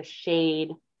promote the shade,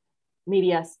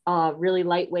 maybe a really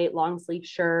lightweight long sleeve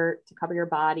shirt to cover your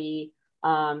body,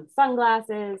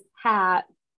 sunglasses, hat.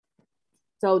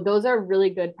 So those are really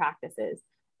good practices.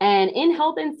 And in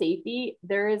health and safety,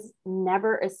 there is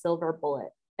never a silver bullet.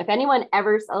 If anyone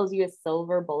ever sells you a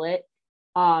silver bullet,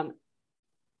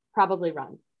 probably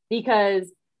run,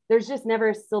 because there's just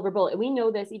never a silver bullet. We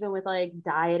know this even with like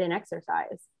diet and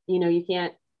exercise. You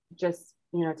can't just,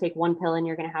 take one pill and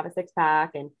you're going to have a six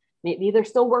pack, and maybe they're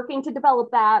still working to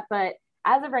develop that. But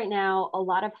as of right now, a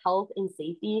lot of health and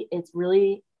safety, it's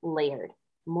really layered,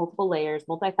 multiple layers,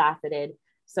 multifaceted.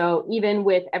 So even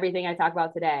with everything I talk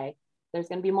about today, there's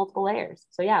going to be multiple layers.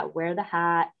 So yeah, wear the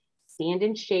hat, stand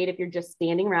in shade if you're just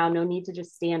standing around. No need to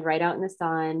just stand right out in the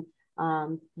sun.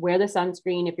 Wear the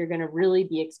sunscreen if you're going to really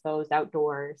be exposed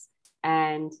outdoors.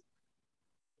 And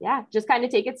yeah, just kind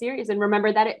of take it serious and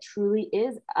remember that it truly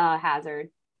is a hazard.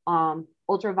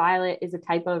 Ultraviolet is a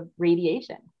type of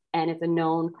radiation, and it's a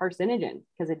known carcinogen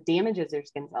because it damages your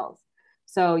skin cells.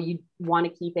 So you want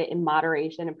to keep it in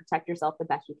moderation and protect yourself the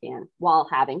best you can while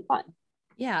having fun.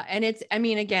 Yeah. And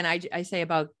again, I say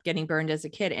about getting burned as a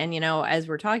kid. And, as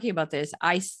we're talking about this,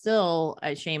 I still,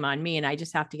 shame on me, and I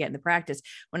just have to get in the practice.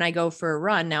 When I go for a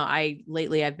run now,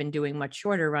 lately I've been doing much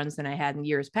shorter runs than I had in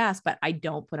years past, but I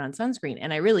don't put on sunscreen,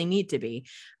 and I really need to be.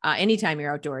 Anytime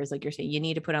you're outdoors, like you're saying, you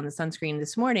need to put on the sunscreen.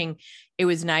 This morning, it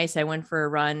was nice. I went for a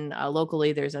run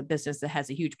locally. There's a business that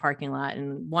has a huge parking lot,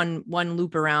 and one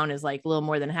loop around is like a little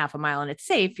more than half a mile, and it's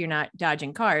safe. You're not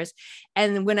dodging cars.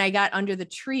 And when I got under the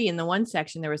tree in the one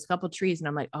section, there was a couple trees, and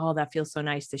I'm like, oh, that feels so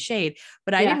nice to shade,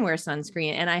 but I didn't wear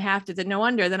sunscreen, and I have to, no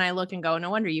wonder. Then I look and go, no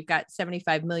wonder you've got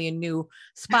 75 million new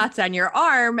spots on your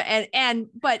arm. And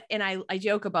I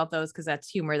joke about those because that's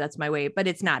humor. That's my way, but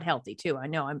it's not healthy too. I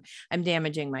know I'm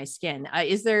damaging my skin.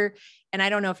 Is there, and I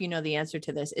don't know if you know the answer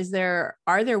to this,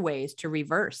 are there ways to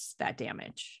reverse that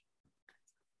damage?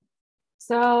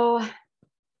 So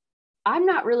I'm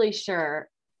not really sure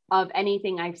of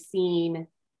anything I've seen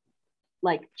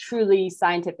like truly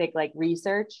scientific, like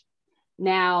research.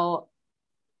 Now,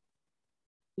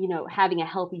 having a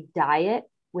healthy diet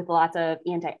with lots of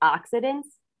antioxidants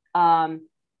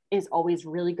is always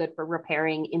really good for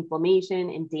repairing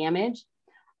inflammation and damage.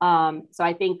 So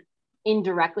I think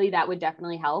indirectly that would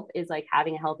definitely help, is like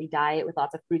having a healthy diet with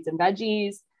lots of fruits and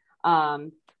veggies.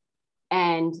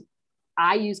 And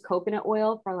I use coconut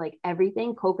oil for like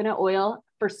everything. Coconut oil,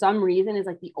 for some reason, is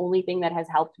like the only thing that has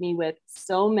helped me with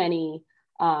so many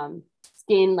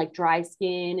skin, like dry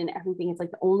skin and everything. It's like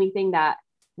the only thing that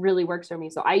really works for me.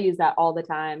 So I use that all the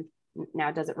time. Now,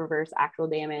 does it reverse actual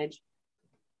damage?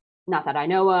 Not that I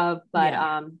know of, but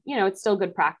it's still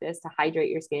good practice to hydrate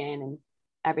your skin and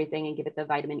everything and give it the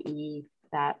vitamin E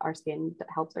that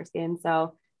helps our skin.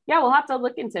 So yeah, we'll have to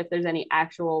look into if there's any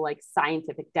actual like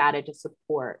scientific data to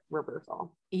support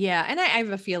reversal. Yeah. And I have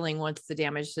a feeling once the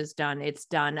damage is done, it's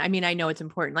done. I mean, I know it's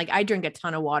important. Like I drink a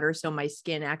ton of water, so my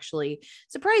skin actually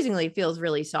surprisingly feels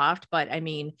really soft, but I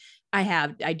mean,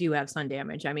 I do have sun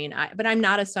damage. I mean, but I'm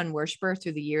not a sun worshiper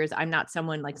through the years. I'm not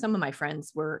someone like some of my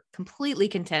friends were completely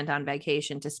content on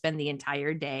vacation to spend the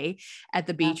entire day at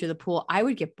the beach or the pool. I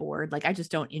would get bored. Like I just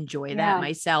don't enjoy that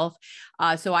myself.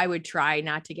 So I would try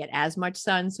not to get as much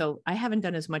sun. So I haven't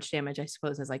done as much damage, I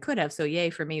suppose, as I could have. So yay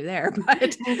for me there.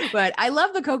 But I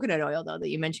love the coconut oil though that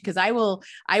you mentioned, because I will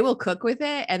cook with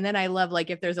it. And then I love, like,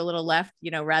 if there's a little left,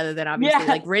 rather than obviously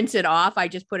like rinse it off, I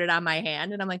just put it on my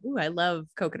hand and I'm like, ooh, I love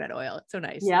coconut oil. It's so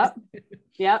nice.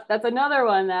 Yep. That's another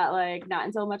one that, like, not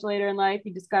until much later in life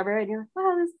you discover it and you're like,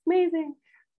 wow, this is amazing.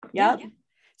 Yep. Yeah.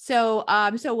 So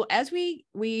as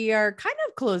we are kind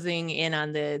of closing in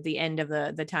on the end of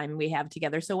the time we have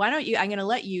together. So why don't I'm going to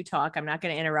let you talk. I'm not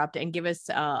going to interrupt, and give us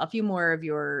a few more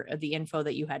of the info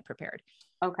that you had prepared.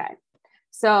 Okay.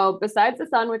 So besides the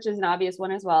sun, which is an obvious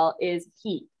one as well, is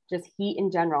heat, just heat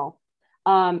in general.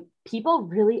 People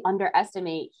really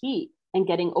underestimate heat and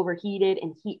getting overheated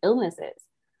and heat illnesses.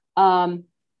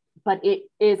 But it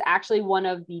is actually one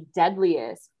of the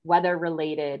deadliest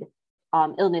weather-related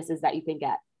illnesses that you can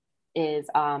get is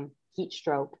heat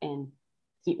stroke and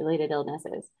heat-related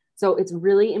illnesses. So it's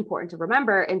really important to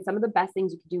remember. And some of the best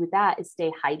things you can do with that is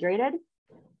stay hydrated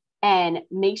and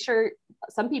make sure.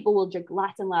 Some people will drink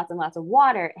lots and lots and lots of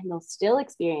water and they'll still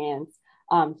experience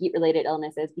heat-related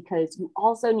illnesses, because you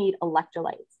also need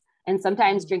electrolytes. And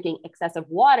sometimes drinking excessive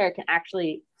water can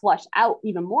actually flush out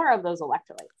even more of those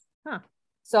electrolytes.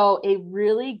 So a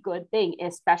really good thing,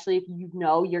 especially if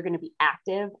you're going to be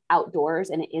active outdoors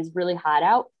and it is really hot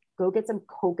out, go get some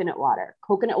coconut water.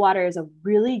 Coconut water is a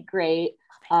really great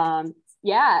drink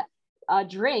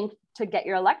to get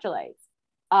your electrolytes.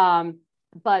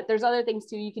 But there's other things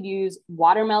too. You could use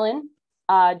watermelon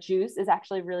juice is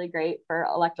actually really great for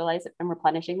electrolytes and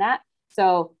replenishing that.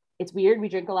 So it's weird. We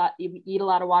eat a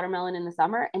lot of watermelon in the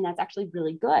summer, and that's actually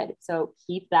really good. So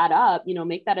keep that up,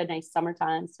 make that a nice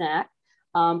summertime snack.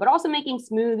 But also making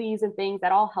smoothies and things,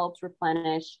 that all helps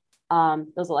replenish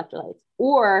those electrolytes.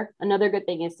 Or another good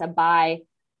thing is to buy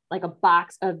like a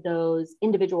box of those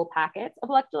individual packets of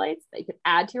electrolytes that you could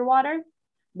add to your water.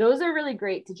 Those are really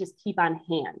great to just keep on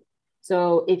hand.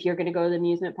 So if you're going to go to the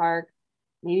amusement park,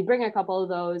 maybe bring a couple of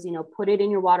those, put it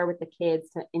in your water with the kids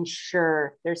to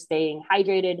ensure they're staying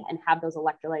hydrated and have those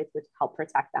electrolytes, which help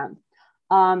protect them.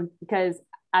 Because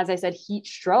as I said, heat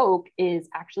stroke is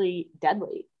actually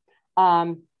deadly.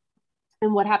 And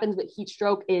what happens with heat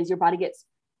stroke is your body gets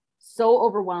so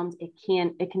overwhelmed, it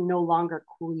can no longer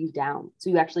cool you down.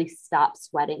 So you actually stop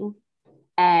sweating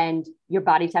and your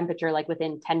body temperature, like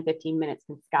within 10-15 minutes,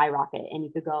 can skyrocket and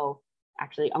you could go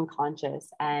actually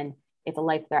unconscious, and it's a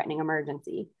life-threatening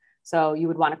emergency. So you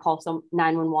would want to call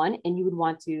 911 and you would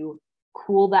want to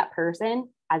cool that person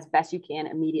as best you can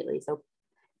immediately. So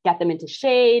get them into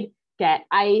shade, get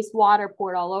ice water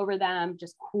poured all over them,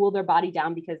 just cool their body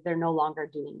down, because they're no longer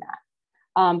doing that.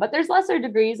 But there's lesser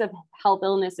degrees of health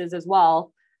illnesses as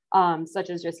well,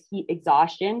 such as just heat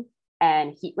exhaustion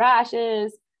and heat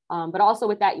rashes. But also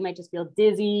with that, you might just feel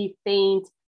dizzy, faint.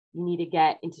 You need to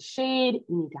get into shade.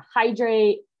 You need to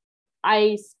hydrate,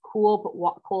 ice, cool,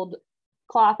 put cold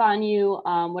cloth on you,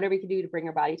 whatever you can do to bring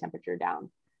your body temperature down.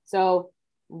 So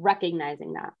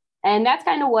recognizing that. And that's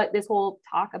kind of what this whole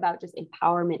talk about just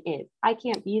empowerment is. I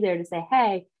can't be there to say,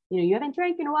 hey, you haven't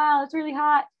drank in a while, it's really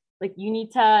hot. Like, you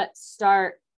need to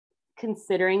start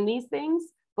considering these things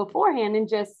beforehand and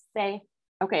just say,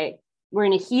 okay, we're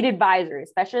in a heat advisory,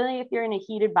 especially if you're in a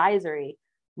heat advisory,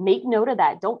 make note of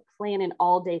that. Don't plan an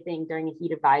all day thing during a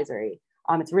heat advisory.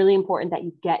 It's really important that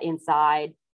you get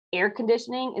inside. Air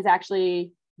conditioning is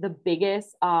actually the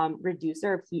biggest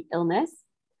reducer of heat illness.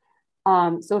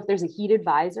 So if there's a heat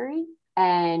advisory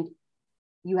and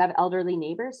you have elderly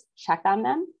neighbors, check on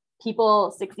them.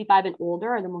 People 65 and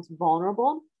older are the most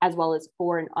vulnerable, as well as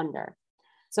 4 and under.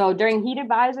 So during heat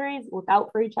advisories, look out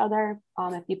for each other.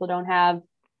 If people don't have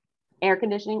air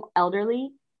conditioning,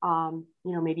 elderly,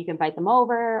 maybe you can invite them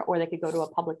over, or they could go to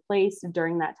a public place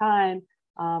during that time.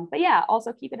 But yeah,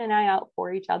 also keeping an eye out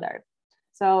for each other.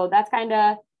 So that's kind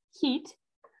of heat.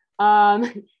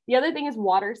 The other thing is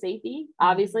water safety,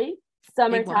 obviously.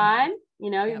 Summertime,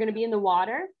 you're going to be in the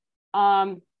water.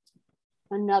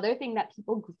 Another thing that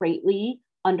people greatly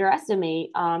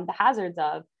underestimate the hazards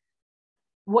of.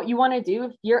 What you want to do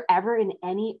if you're ever in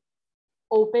any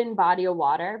open body of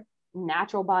water,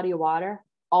 natural body of water,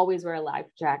 always wear a life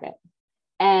jacket.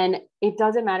 And it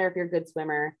doesn't matter if you're a good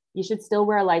swimmer, you should still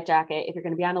wear a life jacket if you're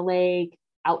going to be on a lake,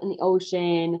 out in the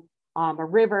ocean, a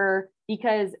river,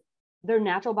 because they're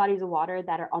natural bodies of water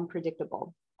that are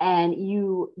unpredictable. And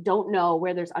you don't know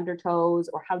where there's undertows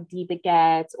or how deep it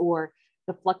gets or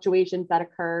the fluctuations that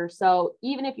occur. So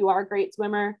even if you are a great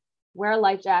swimmer, wear a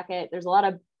life jacket. There's a lot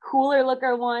of cooler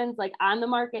looker ones like on the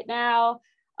market now.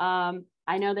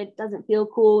 I know that it doesn't feel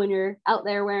cool when you're out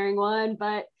there wearing one,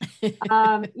 but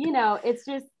you know,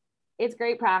 it's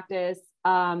great practice.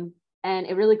 And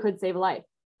it really could save a life.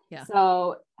 Yeah.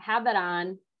 So have that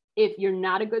on. If you're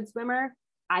not a good swimmer,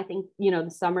 I think, you know,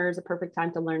 the summer is a perfect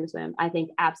time to learn to swim. I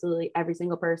think absolutely every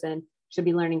single person should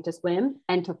be learning to swim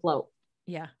and to float.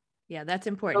 Yeah. Yeah, that's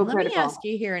important. So Let me ask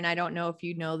you here, and I don't know if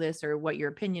you know this or what your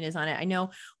opinion is on it. I know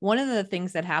one of the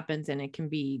things that happens, and it can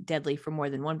be deadly for more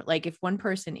than one, but like if one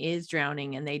person is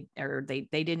drowning and they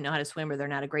didn't know how to swim, or they're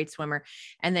not a great swimmer,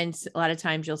 and then a lot of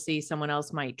times you'll see someone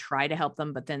else might try to help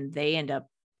them, but then they end up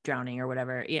drowning or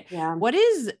whatever. Yeah. What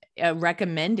is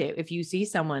recommended if you see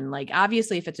someone, like,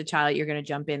 obviously if it's a child, you're going to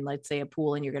jump in, let's say a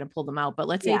pool, and you're going to pull them out. But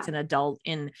let's say it's an adult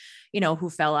who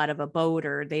fell out of a boat,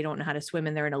 or they don't know how to swim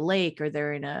and they're in a lake or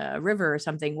they're in a river or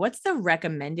something. What's the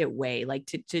recommended way, like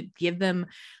to give them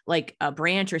like a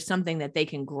branch or something that they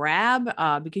can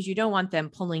grab, because you don't want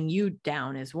them pulling you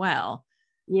down as well.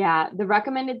 Yeah. The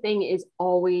recommended thing is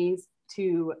always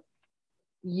to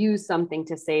use something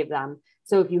to save them.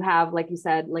 So if you have, like you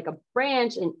said, like a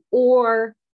branch,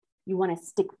 or you want to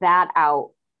stick that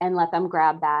out and let them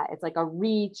grab that, it's like a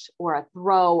reach or a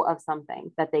throw of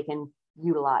something that they can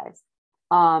utilize.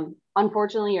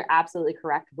 Unfortunately, you're absolutely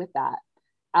correct with that.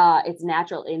 It's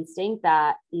natural instinct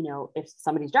that, you know, if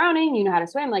somebody's drowning, you know how to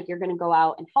swim, like you're going to go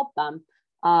out and help them.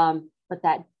 But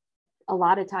that a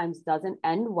lot of times doesn't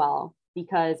end well,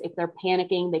 because if they're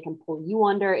panicking, they can pull you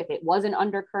under. If it was an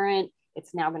undercurrent,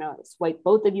 it's now going to swipe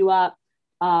both of you up.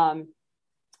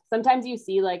 Sometimes you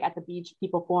see, like at the beach,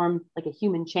 people form like a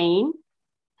human chain.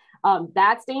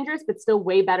 That's dangerous, but still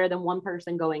way better than one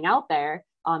person going out there.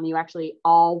 You actually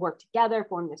all work together,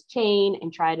 form this chain,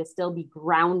 and try to still be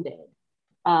grounded.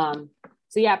 So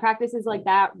yeah, practices like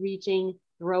that, reaching,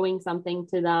 throwing something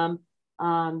to them.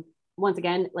 Once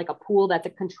again, like a pool that's a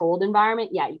controlled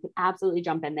environment. Yeah, you can absolutely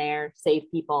jump in there, save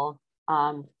people.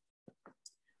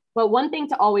 But one thing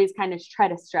to always kind of try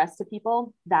to stress to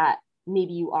people that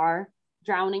maybe you are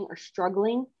drowning or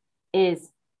struggling is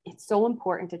it's so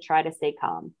important to try to stay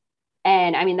calm.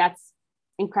 And I mean, that's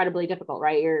incredibly difficult,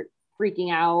 right? You're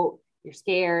freaking out, you're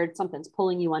scared, something's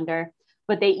pulling you under.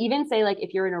 But they even say, like,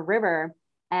 if you're in a river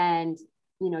and,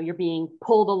 you know, you're being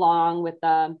pulled along with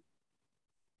the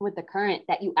current,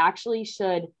 that you actually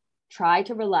should try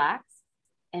to relax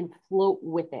and float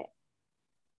with it.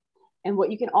 And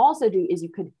what you can also do is you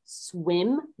could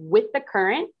swim with the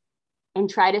current and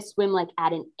try to swim like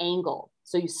at an angle.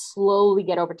 So you slowly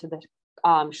get over to the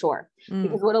shore.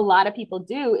 Because what a lot of people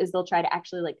do is they'll try to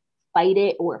actually like fight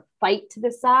it or fight to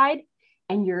the side.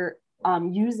 And you're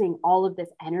using all of this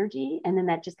energy. And then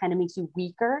that just kind of makes you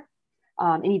weaker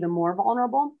and even more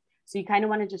vulnerable. So you kind of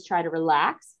want to just try to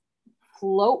relax,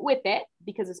 float with it,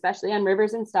 because especially on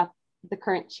rivers and stuff, the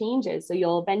current changes. So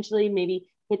you'll eventually maybe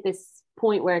hit this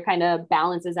point where it kind of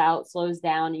balances out, slows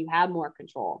down, and you have more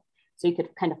control. So you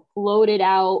could kind of float it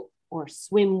out or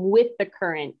swim with the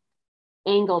current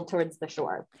angled towards the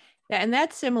shore. Yeah, and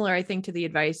that's similar, I think, to the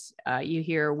advice you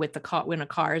hear with the car when a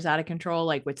car is out of control,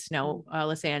 like with snow,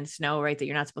 let's say on snow, right? That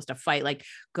you're not supposed to fight, like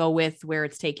go with where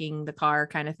it's taking the car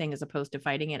kind of thing, as opposed to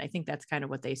fighting it. I think that's kind of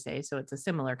what they say. So it's a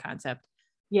similar concept.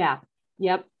 Yeah.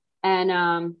 Yep.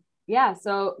 And yeah,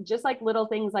 so just like little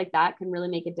things like that can really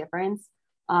make a difference.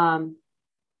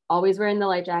 Always wearing the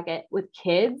life jacket. With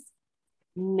kids,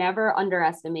 never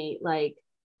underestimate like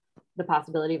the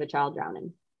possibility of a child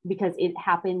drowning, because it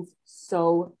happens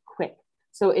so quick.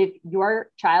 So if your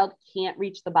child can't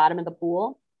reach the bottom of the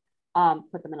pool,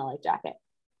 put them in a life jacket,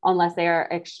 unless they are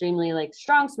extremely like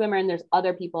strong swimmer and there's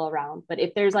other people around. But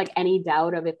if there's like any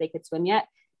doubt of if they could swim yet,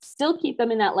 still keep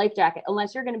them in that life jacket,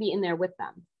 unless you're going to be in there with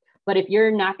them. But if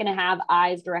you're not going to have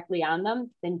eyes directly on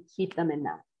them, then keep them in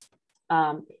that.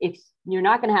 If you're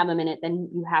not going to have them in it, then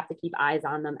you have to keep eyes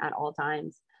on them at all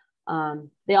times.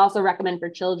 They also recommend for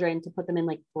children to put them in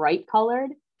like bright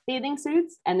colored bathing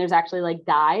suits. And there's actually like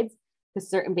guides, because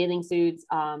certain bathing suits,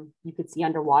 you could see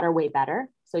underwater way better.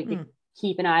 So you can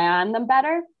keep an eye on them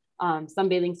better. Some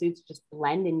bathing suits just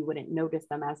blend and you wouldn't notice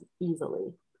them as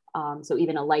easily. So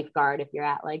even a lifeguard, if you're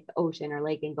at like the ocean or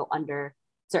lake and go under,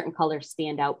 certain colors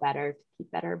stand out better to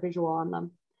keep better visual on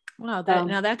them. Wow.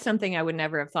 Now that's something I would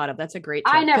never have thought of. That's a great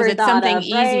tip. I never thought it's something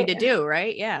easy right? to do,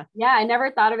 right? Yeah. Yeah. I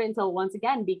never thought of it until, once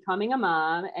again, becoming a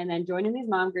mom and then joining these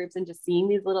mom groups and just seeing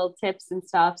these little tips and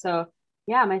stuff. So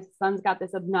yeah, my son's got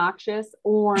this obnoxious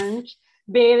orange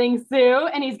bathing suit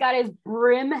and he's got his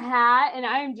brim hat, and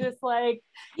I'm just like,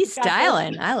 he's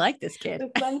styling. I like this kid.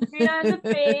 The sunscreen on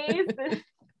the face.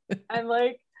 I'm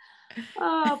like,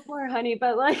 oh, poor honey.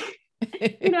 But like,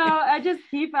 I just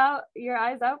keep out your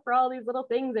eyes out for all these little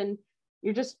things, and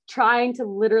you're just trying to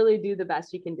literally do the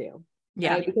best you can do.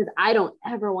 Yeah. Right? Because I don't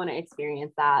ever want to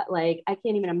experience that. Like, I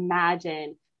can't even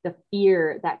imagine the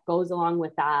fear that goes along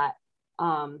with that.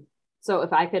 So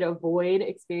if I could avoid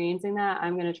experiencing that,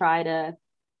 I'm going to try to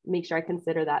make sure I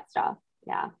consider that stuff.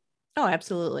 Yeah. Oh,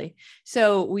 absolutely.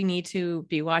 So we need to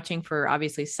be watching for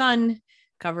obviously sun,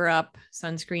 cover up,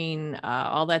 sunscreen,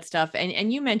 all that stuff.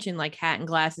 And you mentioned like hat and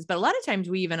glasses, but a lot of times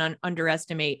we even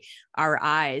underestimate our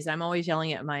eyes. I'm always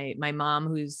yelling at my mom,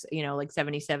 who's, like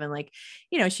 77, like,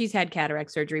 she's had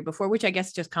cataract surgery before, which I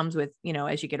guess just comes with,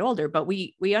 as you get older, but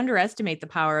we underestimate the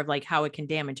power of like how it can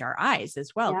damage our eyes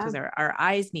as well, because our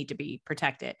eyes need to be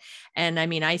protected. And I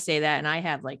mean, I say that, and I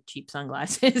have like cheap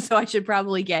sunglasses, so I should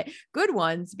probably get good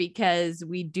ones, because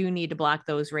we do need to block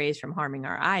those rays from harming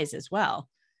our eyes as well.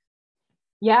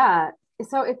 Yeah.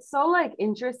 So it's so like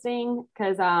interesting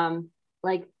because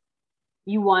like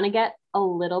you want to get a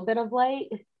little bit of light,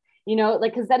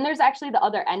 like, because then there's actually the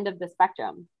other end of the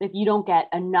spectrum. If you don't get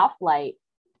enough light,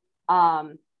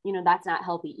 that's not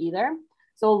healthy either.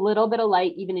 So a little bit of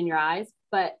light even in your eyes.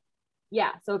 But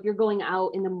yeah, so if you're going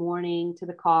out in the morning to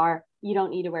the car, you don't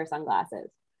need to wear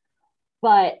sunglasses.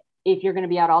 But if you're going to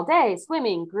be out all day,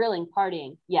 swimming, grilling,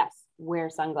 partying, yes, wear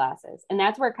sunglasses. And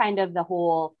that's where kind of the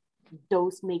whole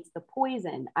dose makes the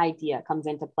poison idea comes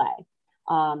into play.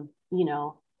 And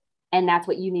that's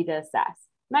what you need to assess.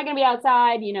 I'm not going to be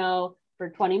outside, for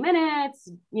 20 minutes,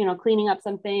 cleaning up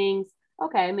some things.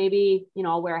 Okay, maybe,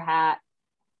 I'll wear a hat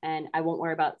and I won't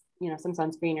worry about, some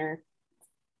sunscreen or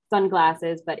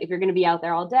sunglasses. But if you're going to be out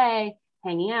there all day,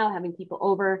 hanging out, having people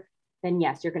over, then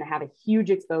yes, you're going to have a huge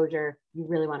exposure. You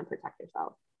really want to protect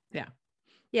yourself. Yeah.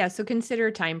 Yeah. So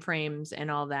consider timeframes and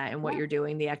all that and what you're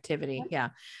doing, the activity.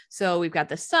 Yeah. So we've got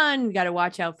the sun, we got to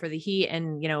watch out for the heat.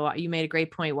 And, you made a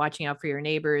great point, watching out for your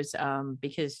neighbors,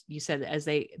 because you said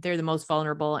they're the most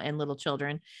vulnerable, and little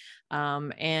children,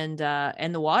 and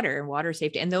the water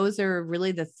safety. And those are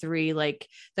really the three, like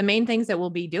the main things that we'll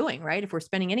be doing, right? If we're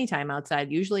spending any time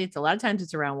outside, usually a lot of times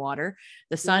it's around water.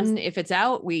 The sun, if it's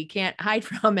out, we can't hide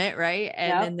from it. Right.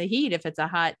 And then the heat, if it's a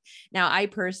hot. Now, I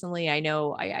personally, I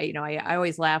know, I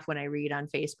always laugh when I read on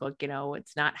Facebook,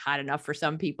 it's not hot enough for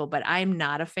some people, but I'm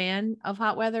not a fan of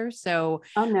hot weather. So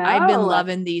I've been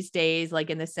loving these days, like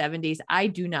in the 70s. I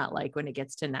do not like when it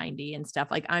gets to 90 and stuff.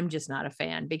 Like, I'm just not a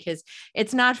fan, because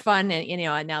it's not fun.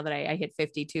 And, now that I hit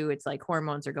 52, it's like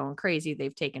hormones are going crazy.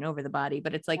 They've taken over the body,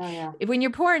 but it's like, when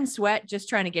you're pouring sweat, just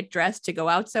trying to get dressed to go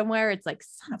out somewhere, it's like,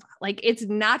 it's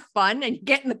not fun. And you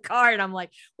get in the car and I'm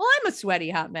like, well, I'm a sweaty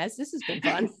hot mess. This has been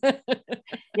fun.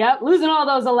 Yep. Losing all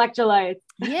those electrolytes.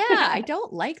 Yeah. I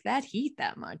don't like that heat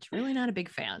that much. Really not a big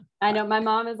fan. I know my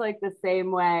mom is like the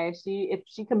same way. If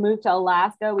she could move to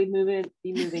Alaska, we'd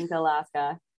be moving to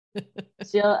Alaska.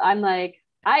 I'm like,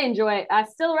 I enjoy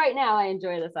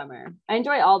the summer. I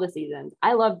enjoy all the seasons.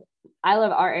 I love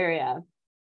our area.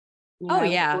 I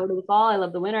look forward to the fall. I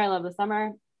love the winter. I love the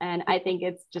summer. And I think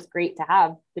it's just great to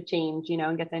have the change,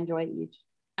 and get to enjoy each.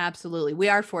 Absolutely. We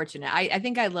are fortunate. I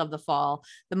think I love the fall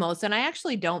the most. And I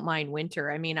actually don't mind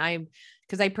winter. I mean,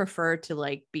 because I prefer to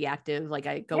like be active. Like,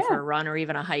 I go for a run or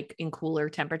even a hike in cooler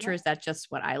temperatures. That's just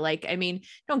what I like. I mean,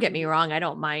 don't get me wrong, I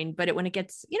don't mind, but when it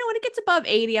gets above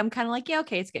 80, I'm kind of like, yeah,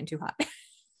 okay, it's getting too hot.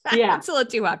 Yeah. It's a little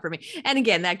too hot for me. And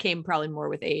again, that came probably more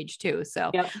with age too.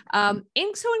 So,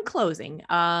 in closing,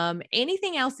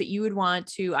 anything else that you would want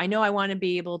to, I know I want to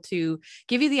be able to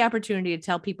give you the opportunity to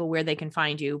tell people where they can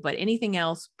find you, but anything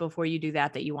else before you do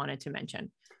that you wanted to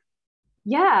mention?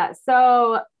 Yeah.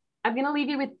 So I'm going to leave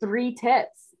you with 3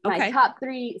 tips, my top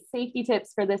 3 safety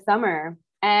tips for this summer.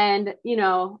 And,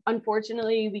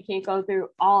 unfortunately we can't go through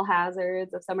all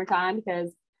hazards of summertime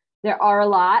because there are a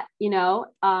lot,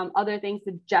 other things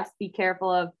to just be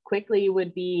careful of quickly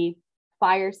would be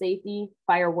fire safety,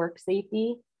 firework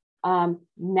safety.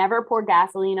 Never pour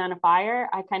gasoline on a fire.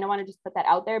 I kind of want to just put that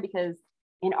out there because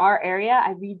in our area,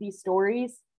 I read these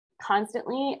stories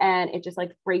constantly and it just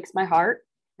like breaks my heart.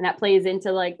 And that plays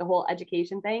into like the whole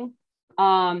education thing.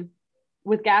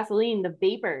 With gasoline, the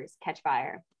vapors catch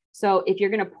fire. So if you're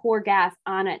going to pour gas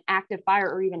on an active fire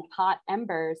or even hot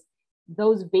embers,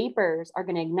 those vapors are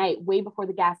going to ignite way before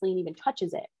the gasoline even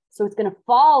touches it. So it's going to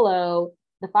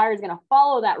the fire is going to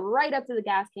follow that right up to the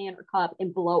gas can or cup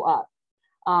and blow up.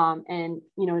 And,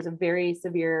 it's a very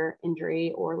severe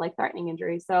injury or life-threatening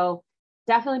injury. So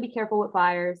definitely be careful with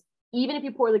fires. Even if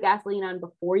you pour the gasoline on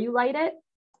before you light it,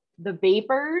 the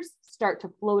vapors start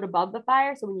to float above the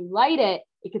fire. So when you light it,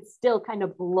 it could still kind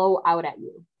of blow out at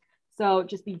you. So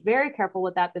just be very careful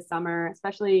with that this summer,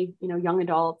 especially, young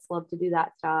adults love to do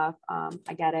that stuff.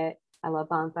 I get it. I love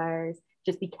bonfires.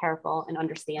 just be careful and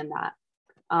understand that.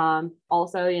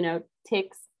 Also, you know,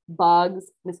 ticks, bugs,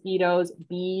 mosquitoes,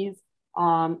 bees.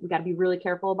 We got to be really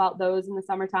careful about those in the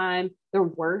summertime. They're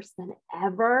worse than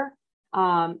ever.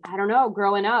 I don't know,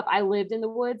 growing up, I lived in the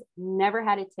woods, never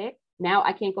had a tick. Now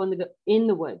I can't go in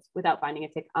the woods without finding a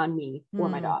tick on me or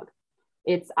my dog.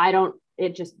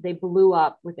 They blew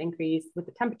up with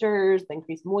the temperatures, the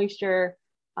increased moisture.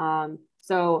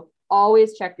 So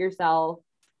always check yourself,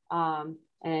 and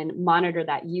monitor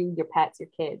that, your pets, your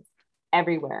kids,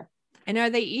 everywhere. And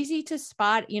are they easy to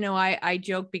spot? You know, I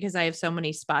joke because I have so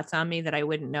many spots on me that I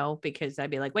wouldn't know, because I'd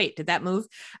be like, wait, did that move?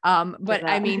 But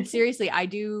I mean, seriously,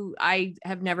 I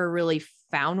have never really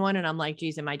found one, and I'm like,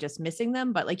 geez, am I just missing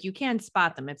them? But like, you can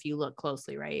spot them if you look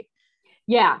closely, right?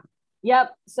 Yeah.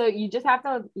 Yep. So you just have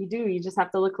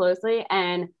to look closely.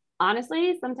 And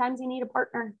honestly, sometimes you need a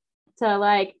partner to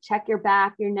like check your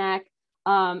back, your neck.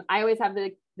 I always have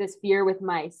this fear with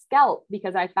my scalp,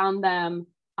 because I found them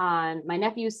on my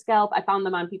nephew's scalp. I found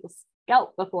them on people's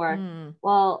scalp before.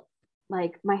 Well,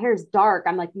 like my hair is dark.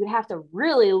 I'm like, you'd have to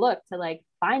really look to like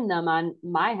find them on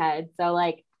my head. So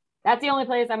like, that's the only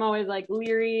place I'm always like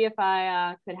leery if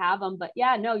I could have them. But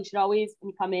yeah, no, you should always, when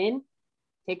you come in,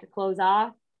 take your clothes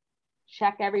off,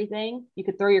 check everything. You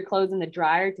could throw your clothes in the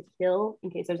dryer to kill in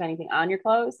case there's anything on your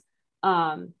clothes.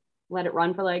 Let it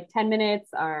run for like 10 minutes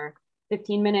or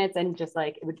 15 minutes, and just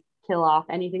like, it would kill off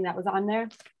anything that was on there.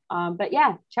 But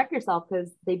yeah, check yourself, because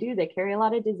they carry a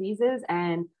lot of diseases,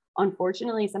 and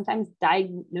unfortunately, sometimes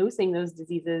diagnosing those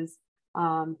diseases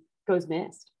goes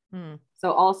missed.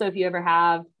 So also, if you ever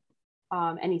have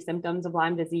any symptoms of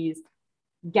Lyme disease,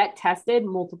 get tested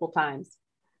multiple times,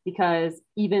 because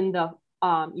even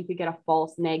you could get a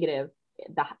false negative.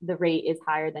 The rate is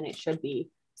higher than it should be.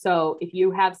 So if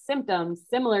you have symptoms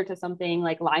similar to something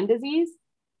like Lyme disease,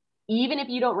 even if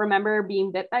you don't remember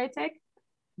being bit by a tick,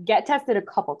 get tested a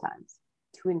couple times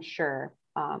to ensure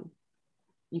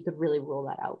you could really rule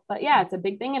that out. But yeah, it's a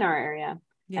big thing in our area.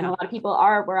 Yeah. And a lot of people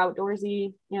we're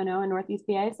outdoorsy, you know, in Northeast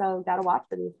PA. So got to watch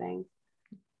for these things.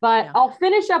 But yeah. I'll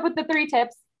finish up with the 3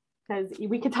 tips, because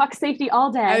we could talk safety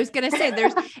all day. I was going to say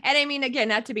and I mean, again,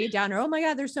 not to be a downer. Oh my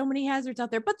God, there's so many hazards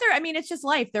out there, but it's just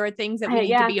life. There are things that we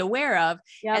need to be aware of,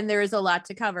 and there is a lot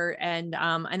to cover. And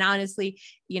honestly,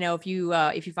 you know, if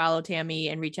you follow Tammy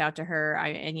and reach out to her,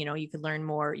 you know, you could learn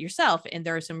more yourself. And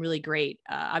there are some really great,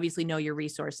 obviously know your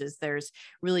resources. There's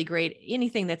really great,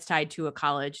 anything that's tied to a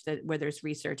college where there's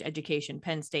research, education,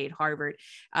 Penn State, Harvard,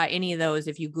 any of those,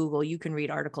 if you Google, you can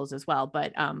read articles as well.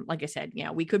 But like I said,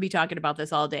 yeah, we could be talking about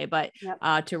this all day, but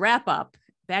to wrap up,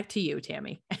 back to you,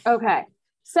 Tammy. Okay.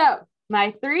 So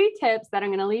my 3 tips that I'm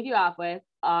going to leave you off with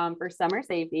for summer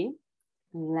safety,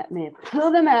 let me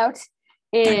pull them out,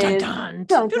 is dun, dun,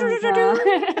 dun. Dun, dun,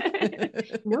 dun.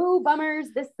 No bummers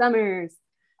this summers.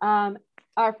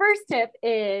 Our first tip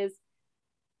is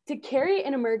to carry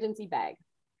an emergency bag.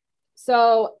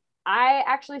 So I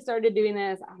actually started doing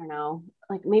this, I don't know,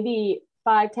 like maybe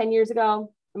 5-10 years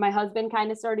ago. My husband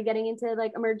kind of started getting into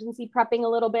like emergency prepping a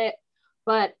little bit,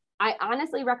 but I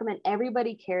honestly recommend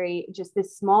everybody carry just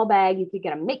this small bag. You could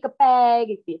get a makeup bag,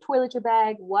 it could be a toiletry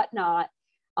bag, whatnot,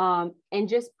 and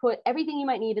just put everything you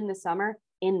might need in the summer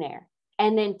in there,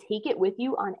 and then take it with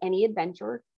you on any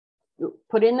adventure.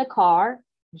 Put it in the car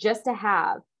just to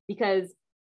have, because,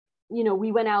 you know,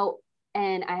 we went out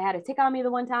and I had a tick on me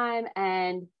the one time,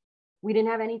 and we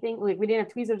didn't have anything, like we didn't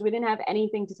have tweezers, we didn't have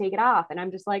anything to take it off. And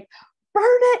I'm just like, burn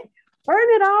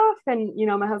it off. And, you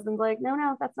know, my husband's like,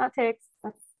 no, that's not ticks.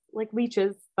 That's like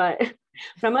leeches. But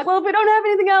I'm like, well, if we don't have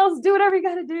anything else, do whatever you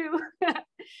got to do.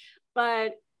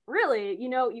 But really, you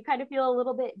know, you kind of feel a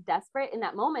little bit desperate in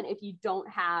that moment if you don't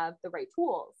have the right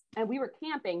tools. And we were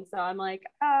camping. So I'm like,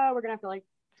 we're going to have to like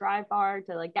drive far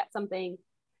to like get something.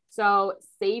 So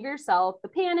save yourself the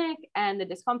panic and the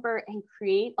discomfort, and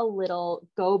create a little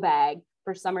go bag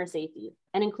for summer safety,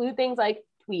 and include things like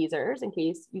tweezers in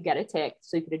case you get a tick,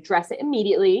 so you could address it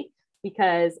immediately,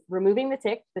 because removing the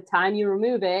tick, the time you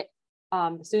remove it,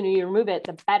 the sooner you remove it,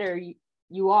 the better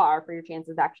you are for your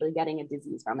chances of actually getting a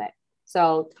disease from it.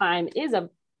 So time is of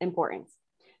importance.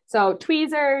 So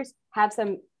tweezers, have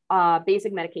some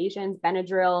basic medications,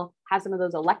 Benadryl, have some of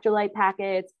those electrolyte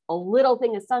packets, a little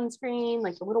thing of sunscreen,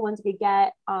 like the little ones you could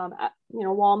get at, you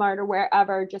know, Walmart or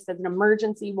wherever, just as an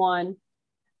emergency one.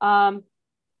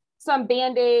 Some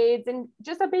Band-Aids, and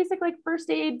just a basic like first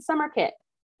aid summer kit,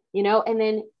 you know, and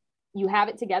then you have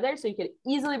it together so you could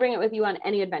easily bring it with you on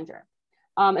any adventure.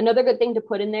 Another good thing to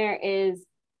put in there is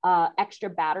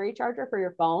extra battery charger for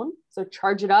your phone. So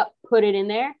charge it up, put it in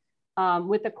there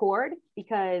with a cord,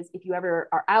 because if you ever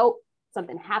are out,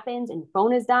 something happens and your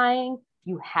phone is dying,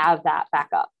 you have that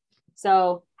backup.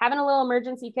 So having a little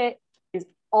emergency kit is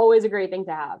always a great thing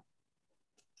to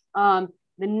have.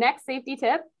 The next safety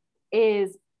tip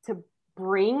is to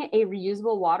bring a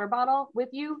reusable water bottle with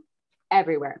you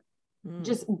everywhere.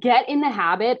 Just get in the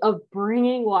habit of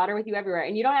bringing water with you everywhere.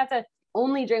 And you don't have to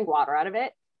only drink water out of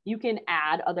it. You can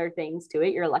add other things to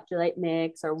it, your electrolyte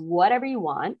mix or whatever you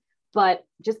want, but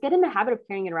just get in the habit of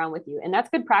carrying it around with you. And that's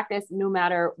good practice no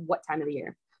matter what time of the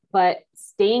year. But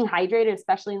staying hydrated,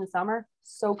 especially in the summer,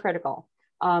 so critical.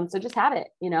 So just have it,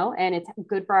 and it's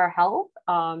good for our health.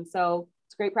 So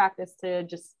it's great practice to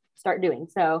just start doing.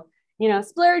 So,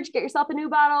 splurge, get yourself a new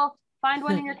bottle, find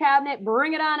one in your cabinet,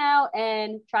 bring it on out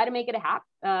and try to make it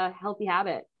a healthy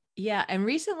habit. Yeah. And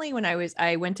recently when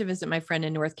I went to visit my friend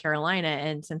in North Carolina,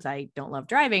 and since I don't love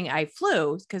driving, I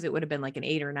flew because it would have been like an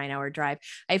 8 or 9 hour drive.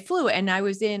 I flew and I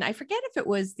was I forget if it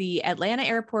was the Atlanta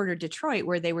airport or Detroit,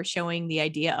 where they were showing the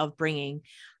idea of bringing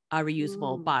a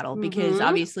reusable bottle, because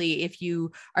obviously if you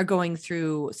are going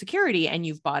through security and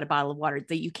you've bought a bottle of water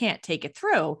that you can't take it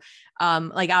through,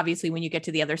 like obviously when you get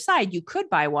to the other side, you could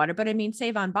buy water, but I mean,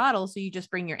 save on bottles. So you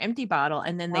just bring your empty bottle.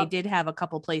 And then they did have a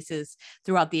couple places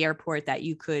throughout the airport that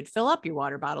you could fill up your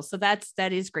water bottle. So that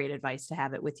is great advice to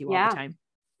have it with you all the time.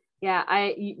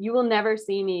 Yeah. You will never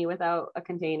see me without a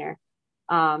container.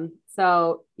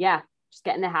 So yeah, just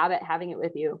get in the habit, having it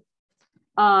with you.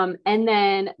 And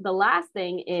then the last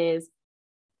thing is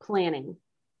planning.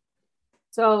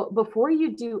 So before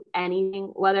you do anything,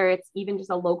 whether it's even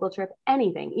just a local trip,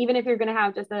 anything, even if you're going to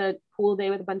have just a pool day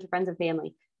with a bunch of friends and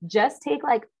family, just take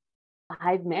like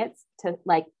 5 minutes to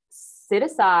like sit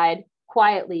aside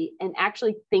quietly and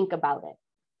actually think about it.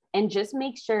 And just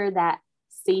make sure that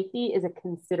safety is a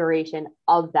consideration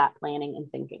of that planning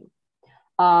and thinking.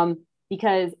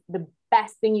 Because the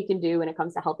best thing you can do when it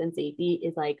comes to health and safety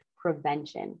is like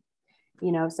prevention,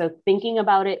 so thinking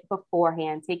about it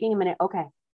beforehand, taking a minute. Okay,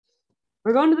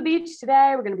 we're going to the beach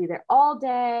today. We're going to be there all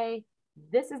day.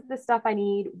 This is the stuff I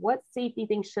need. What safety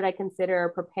things should I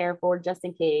consider, prepare for just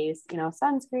in case,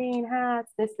 sunscreen,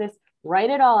 hats, this,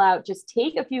 write it all out. Just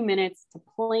take a few minutes to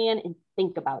plan and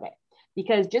think about it,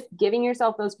 because just giving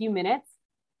yourself those few minutes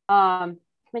can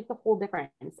make the whole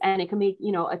difference. And it can make,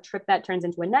 a trip that turns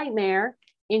into a nightmare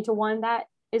into one that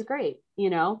is great,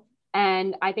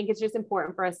 And I think it's just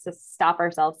important for us to stop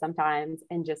ourselves sometimes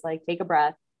and just like take a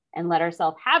breath and let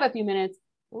ourselves have a few minutes,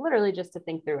 literally just to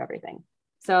think through everything.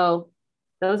 So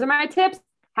those are my tips.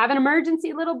 Have an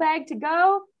emergency little bag to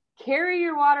go, carry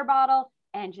your water bottle,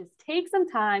 and just take some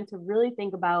time to really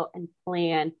think about and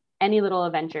plan any little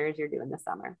adventures you're doing this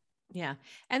summer. Yeah.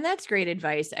 And that's great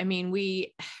advice. I mean,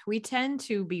 we tend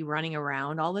to be running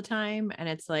around all the time, and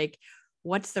it's like,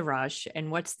 what's the rush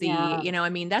and what's the, I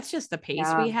mean, that's just the pace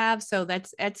we have. So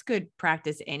that's good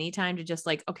practice anytime to just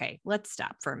like, okay, let's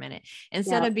stop for a minute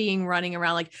instead of being running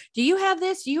around. Like, do you have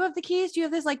this? Do you have the keys? Do you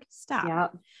have this? Like,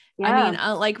 stop. I mean,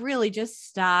 like really just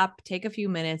stop, take a few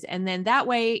minutes. And then that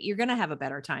way you're going to have a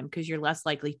better time because you're less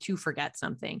likely to forget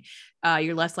something.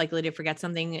 You're less likely to forget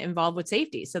something involved with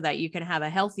safety so that you can have a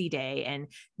healthy day and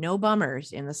no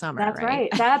bummers in the summer. That's right.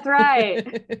 That's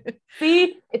right.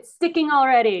 See, it's sticking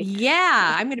already.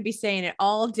 Yeah. I'm going to be saying it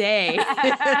all day.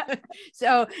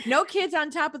 So no kids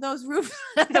on top of those roofs.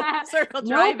 Circle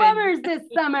driving. No bummers this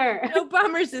summer. No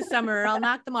bummers this summer. I'll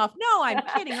knock them off. No, I'm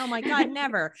kidding. Oh my God,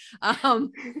 never.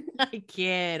 I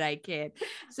kid.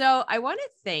 So I want to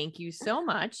thank you so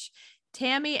much,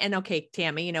 Tammy. And okay,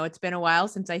 Tammy, it's been a while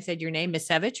since I said your name,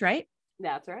 Misevich, right?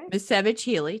 That's right. Misevich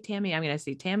Healy. Tammy, I'm going to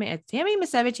see Tammy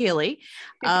Misevich Healy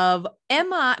of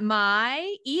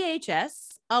My EHS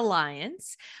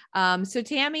Alliance. So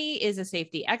Tammy is a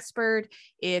safety expert.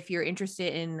 If you're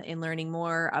interested in learning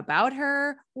more about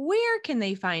her, where can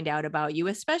they find out about you,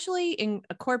 especially in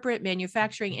a corporate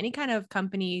manufacturing, any kind of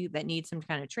company that needs some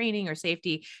kind of training or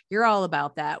safety? You're all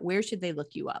about that. Where should they look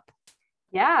you up?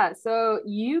 Yeah. So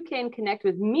you can connect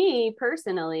with me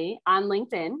personally on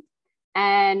LinkedIn.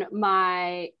 And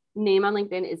my name on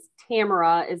LinkedIn is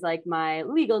Tamara, is like my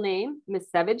legal name,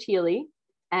 Misevich Healy.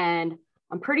 And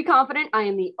I'm pretty confident I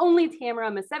am the only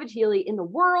Tamara Misevich Healy in the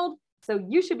world. So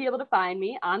you should be able to find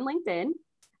me on LinkedIn.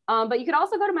 But you could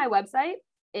also go to my website.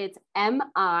 It's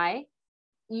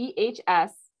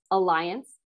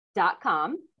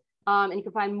miehsalliance.com. And you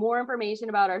can find more information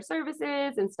about our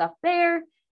services and stuff there.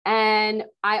 And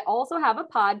I also have a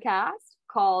podcast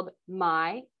called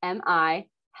My MI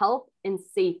Health and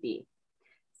Safety.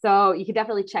 So you can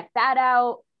definitely check that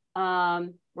out.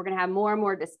 We're going to have more and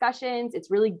more discussions. It's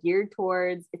supposed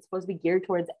to be geared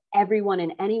towards everyone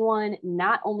and anyone,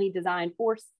 not only designed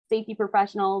for safety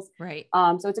professionals. Right.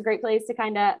 So it's a great place to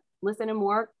kind of listen and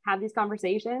more, have these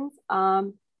conversations.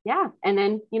 yeah. And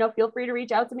then, feel free to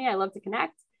reach out to me. I love to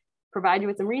connect, provide you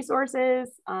with some resources.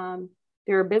 If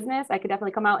you're a business, I could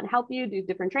definitely come out and help you do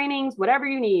different trainings, whatever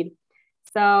you need.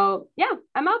 So yeah,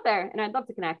 I'm out there and I'd love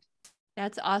to connect.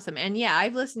 That's awesome. And yeah,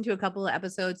 I've listened to a couple of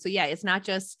episodes. So yeah, it's not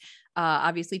just,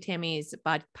 obviously Tammy's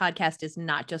podcast is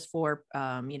not just for,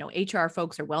 HR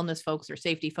folks or wellness folks or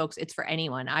safety folks. It's for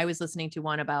anyone. I was listening to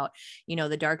one about,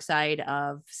 the dark side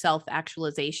of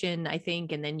self-actualization, I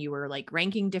think. And then you were like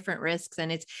ranking different risks.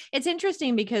 And it's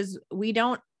interesting because we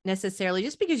don't necessarily,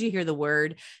 just because you hear the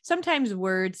word, sometimes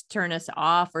words turn us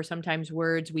off, or sometimes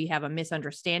words, we have a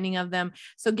misunderstanding of them.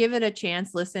 So give it a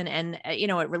chance, listen. And,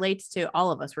 it relates to all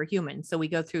of us. We're humans. So we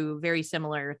go through very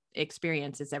similar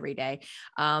experiences every day.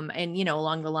 And,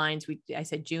 along the lines, I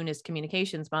said, June is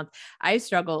communications month. I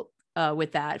struggle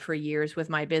with that for years with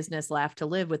my business, Laugh to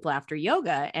Live with Laughter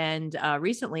Yoga. And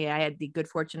recently I had the good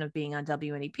fortune of being on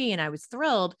WNEP, and I was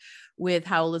thrilled with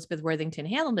how Elizabeth Worthington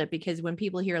handled it, because when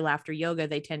people hear laughter yoga,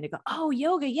 they tend to go, oh,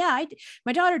 yoga. Yeah,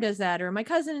 my daughter does that, or my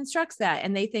cousin instructs that.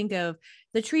 And they think of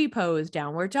the tree pose,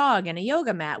 downward dog, and a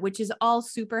yoga mat, which is all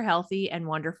super healthy and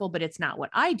wonderful, but it's not what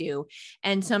I do.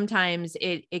 And sometimes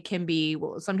it can be,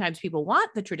 well, sometimes people want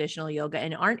the traditional yoga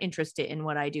and aren't interested in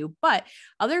what I do, but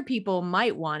other people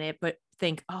might want it, but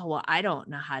think, oh, well, I don't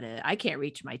know I can't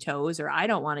reach my toes, or I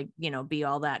don't want to, be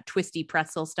all that twisty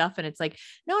pretzel stuff. And it's like,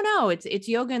 no, it's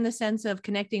yoga in the sense of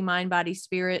connecting mind, body,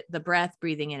 spirit, the breath,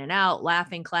 breathing in and out,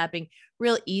 laughing, clapping,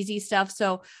 real easy stuff.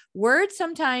 So words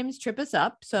sometimes trip us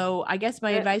up. So I guess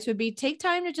my advice would be take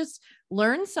time to just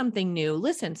learn something new.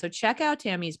 Listen. So check out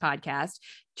Tammy's podcast,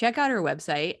 check out her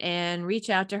website, and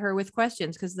reach out to her with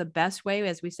questions. Because the best way,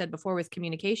 as we said before, with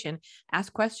communication,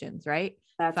 ask questions, right?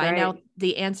 Find out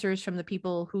the answers from the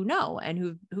people who know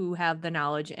and who have the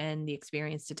knowledge and the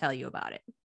experience to tell you about it.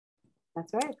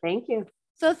 That's right. Thank you.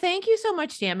 So thank you so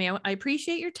much, Tammy. I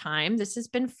appreciate your time. This has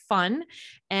been fun.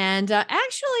 And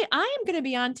actually, I am going to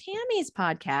be on Tammy's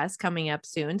podcast coming up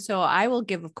soon. So I will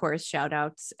give, of course, shout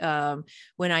outs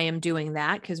when I am doing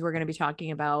that, because we're going to be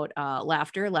talking about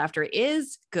laughter. Laughter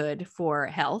is good for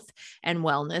health and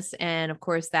wellness. And of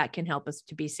course, that can help us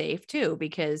to be safe too,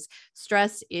 because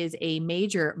stress is a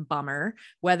major bummer,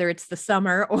 whether it's the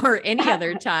summer or any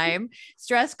other time.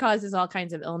 Stress causes all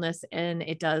kinds of illness, and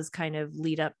it does kind of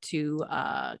lead up to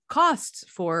costs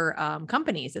for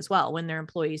companies as well when their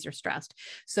employees are stressed.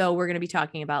 So we're going to be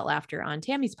talking about laughter on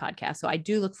Tammy's podcast. So I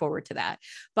do look forward to that.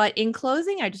 But in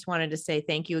closing, I just wanted to say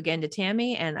thank you again to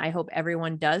Tammy, and I hope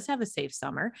everyone does have a safe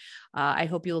summer. I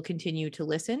hope you'll continue to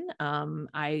listen.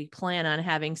 I plan on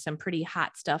having some pretty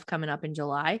hot stuff coming up in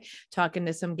July, talking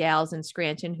to some gals in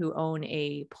Scranton who own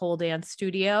a pole dance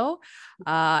studio.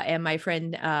 And my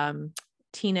friend,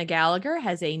 Tina Gallagher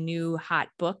has a new hot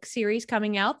book series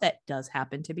coming out that does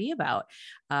happen to be about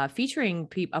featuring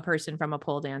a person from a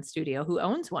pole dance studio who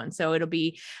owns one. So it'll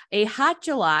be a hot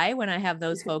July when I have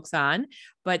those folks on.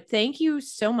 But thank you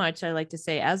so much. I like to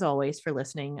say, as always, for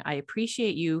listening. I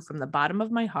appreciate you from the bottom of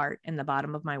my heart and the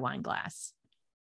bottom of my wine glass.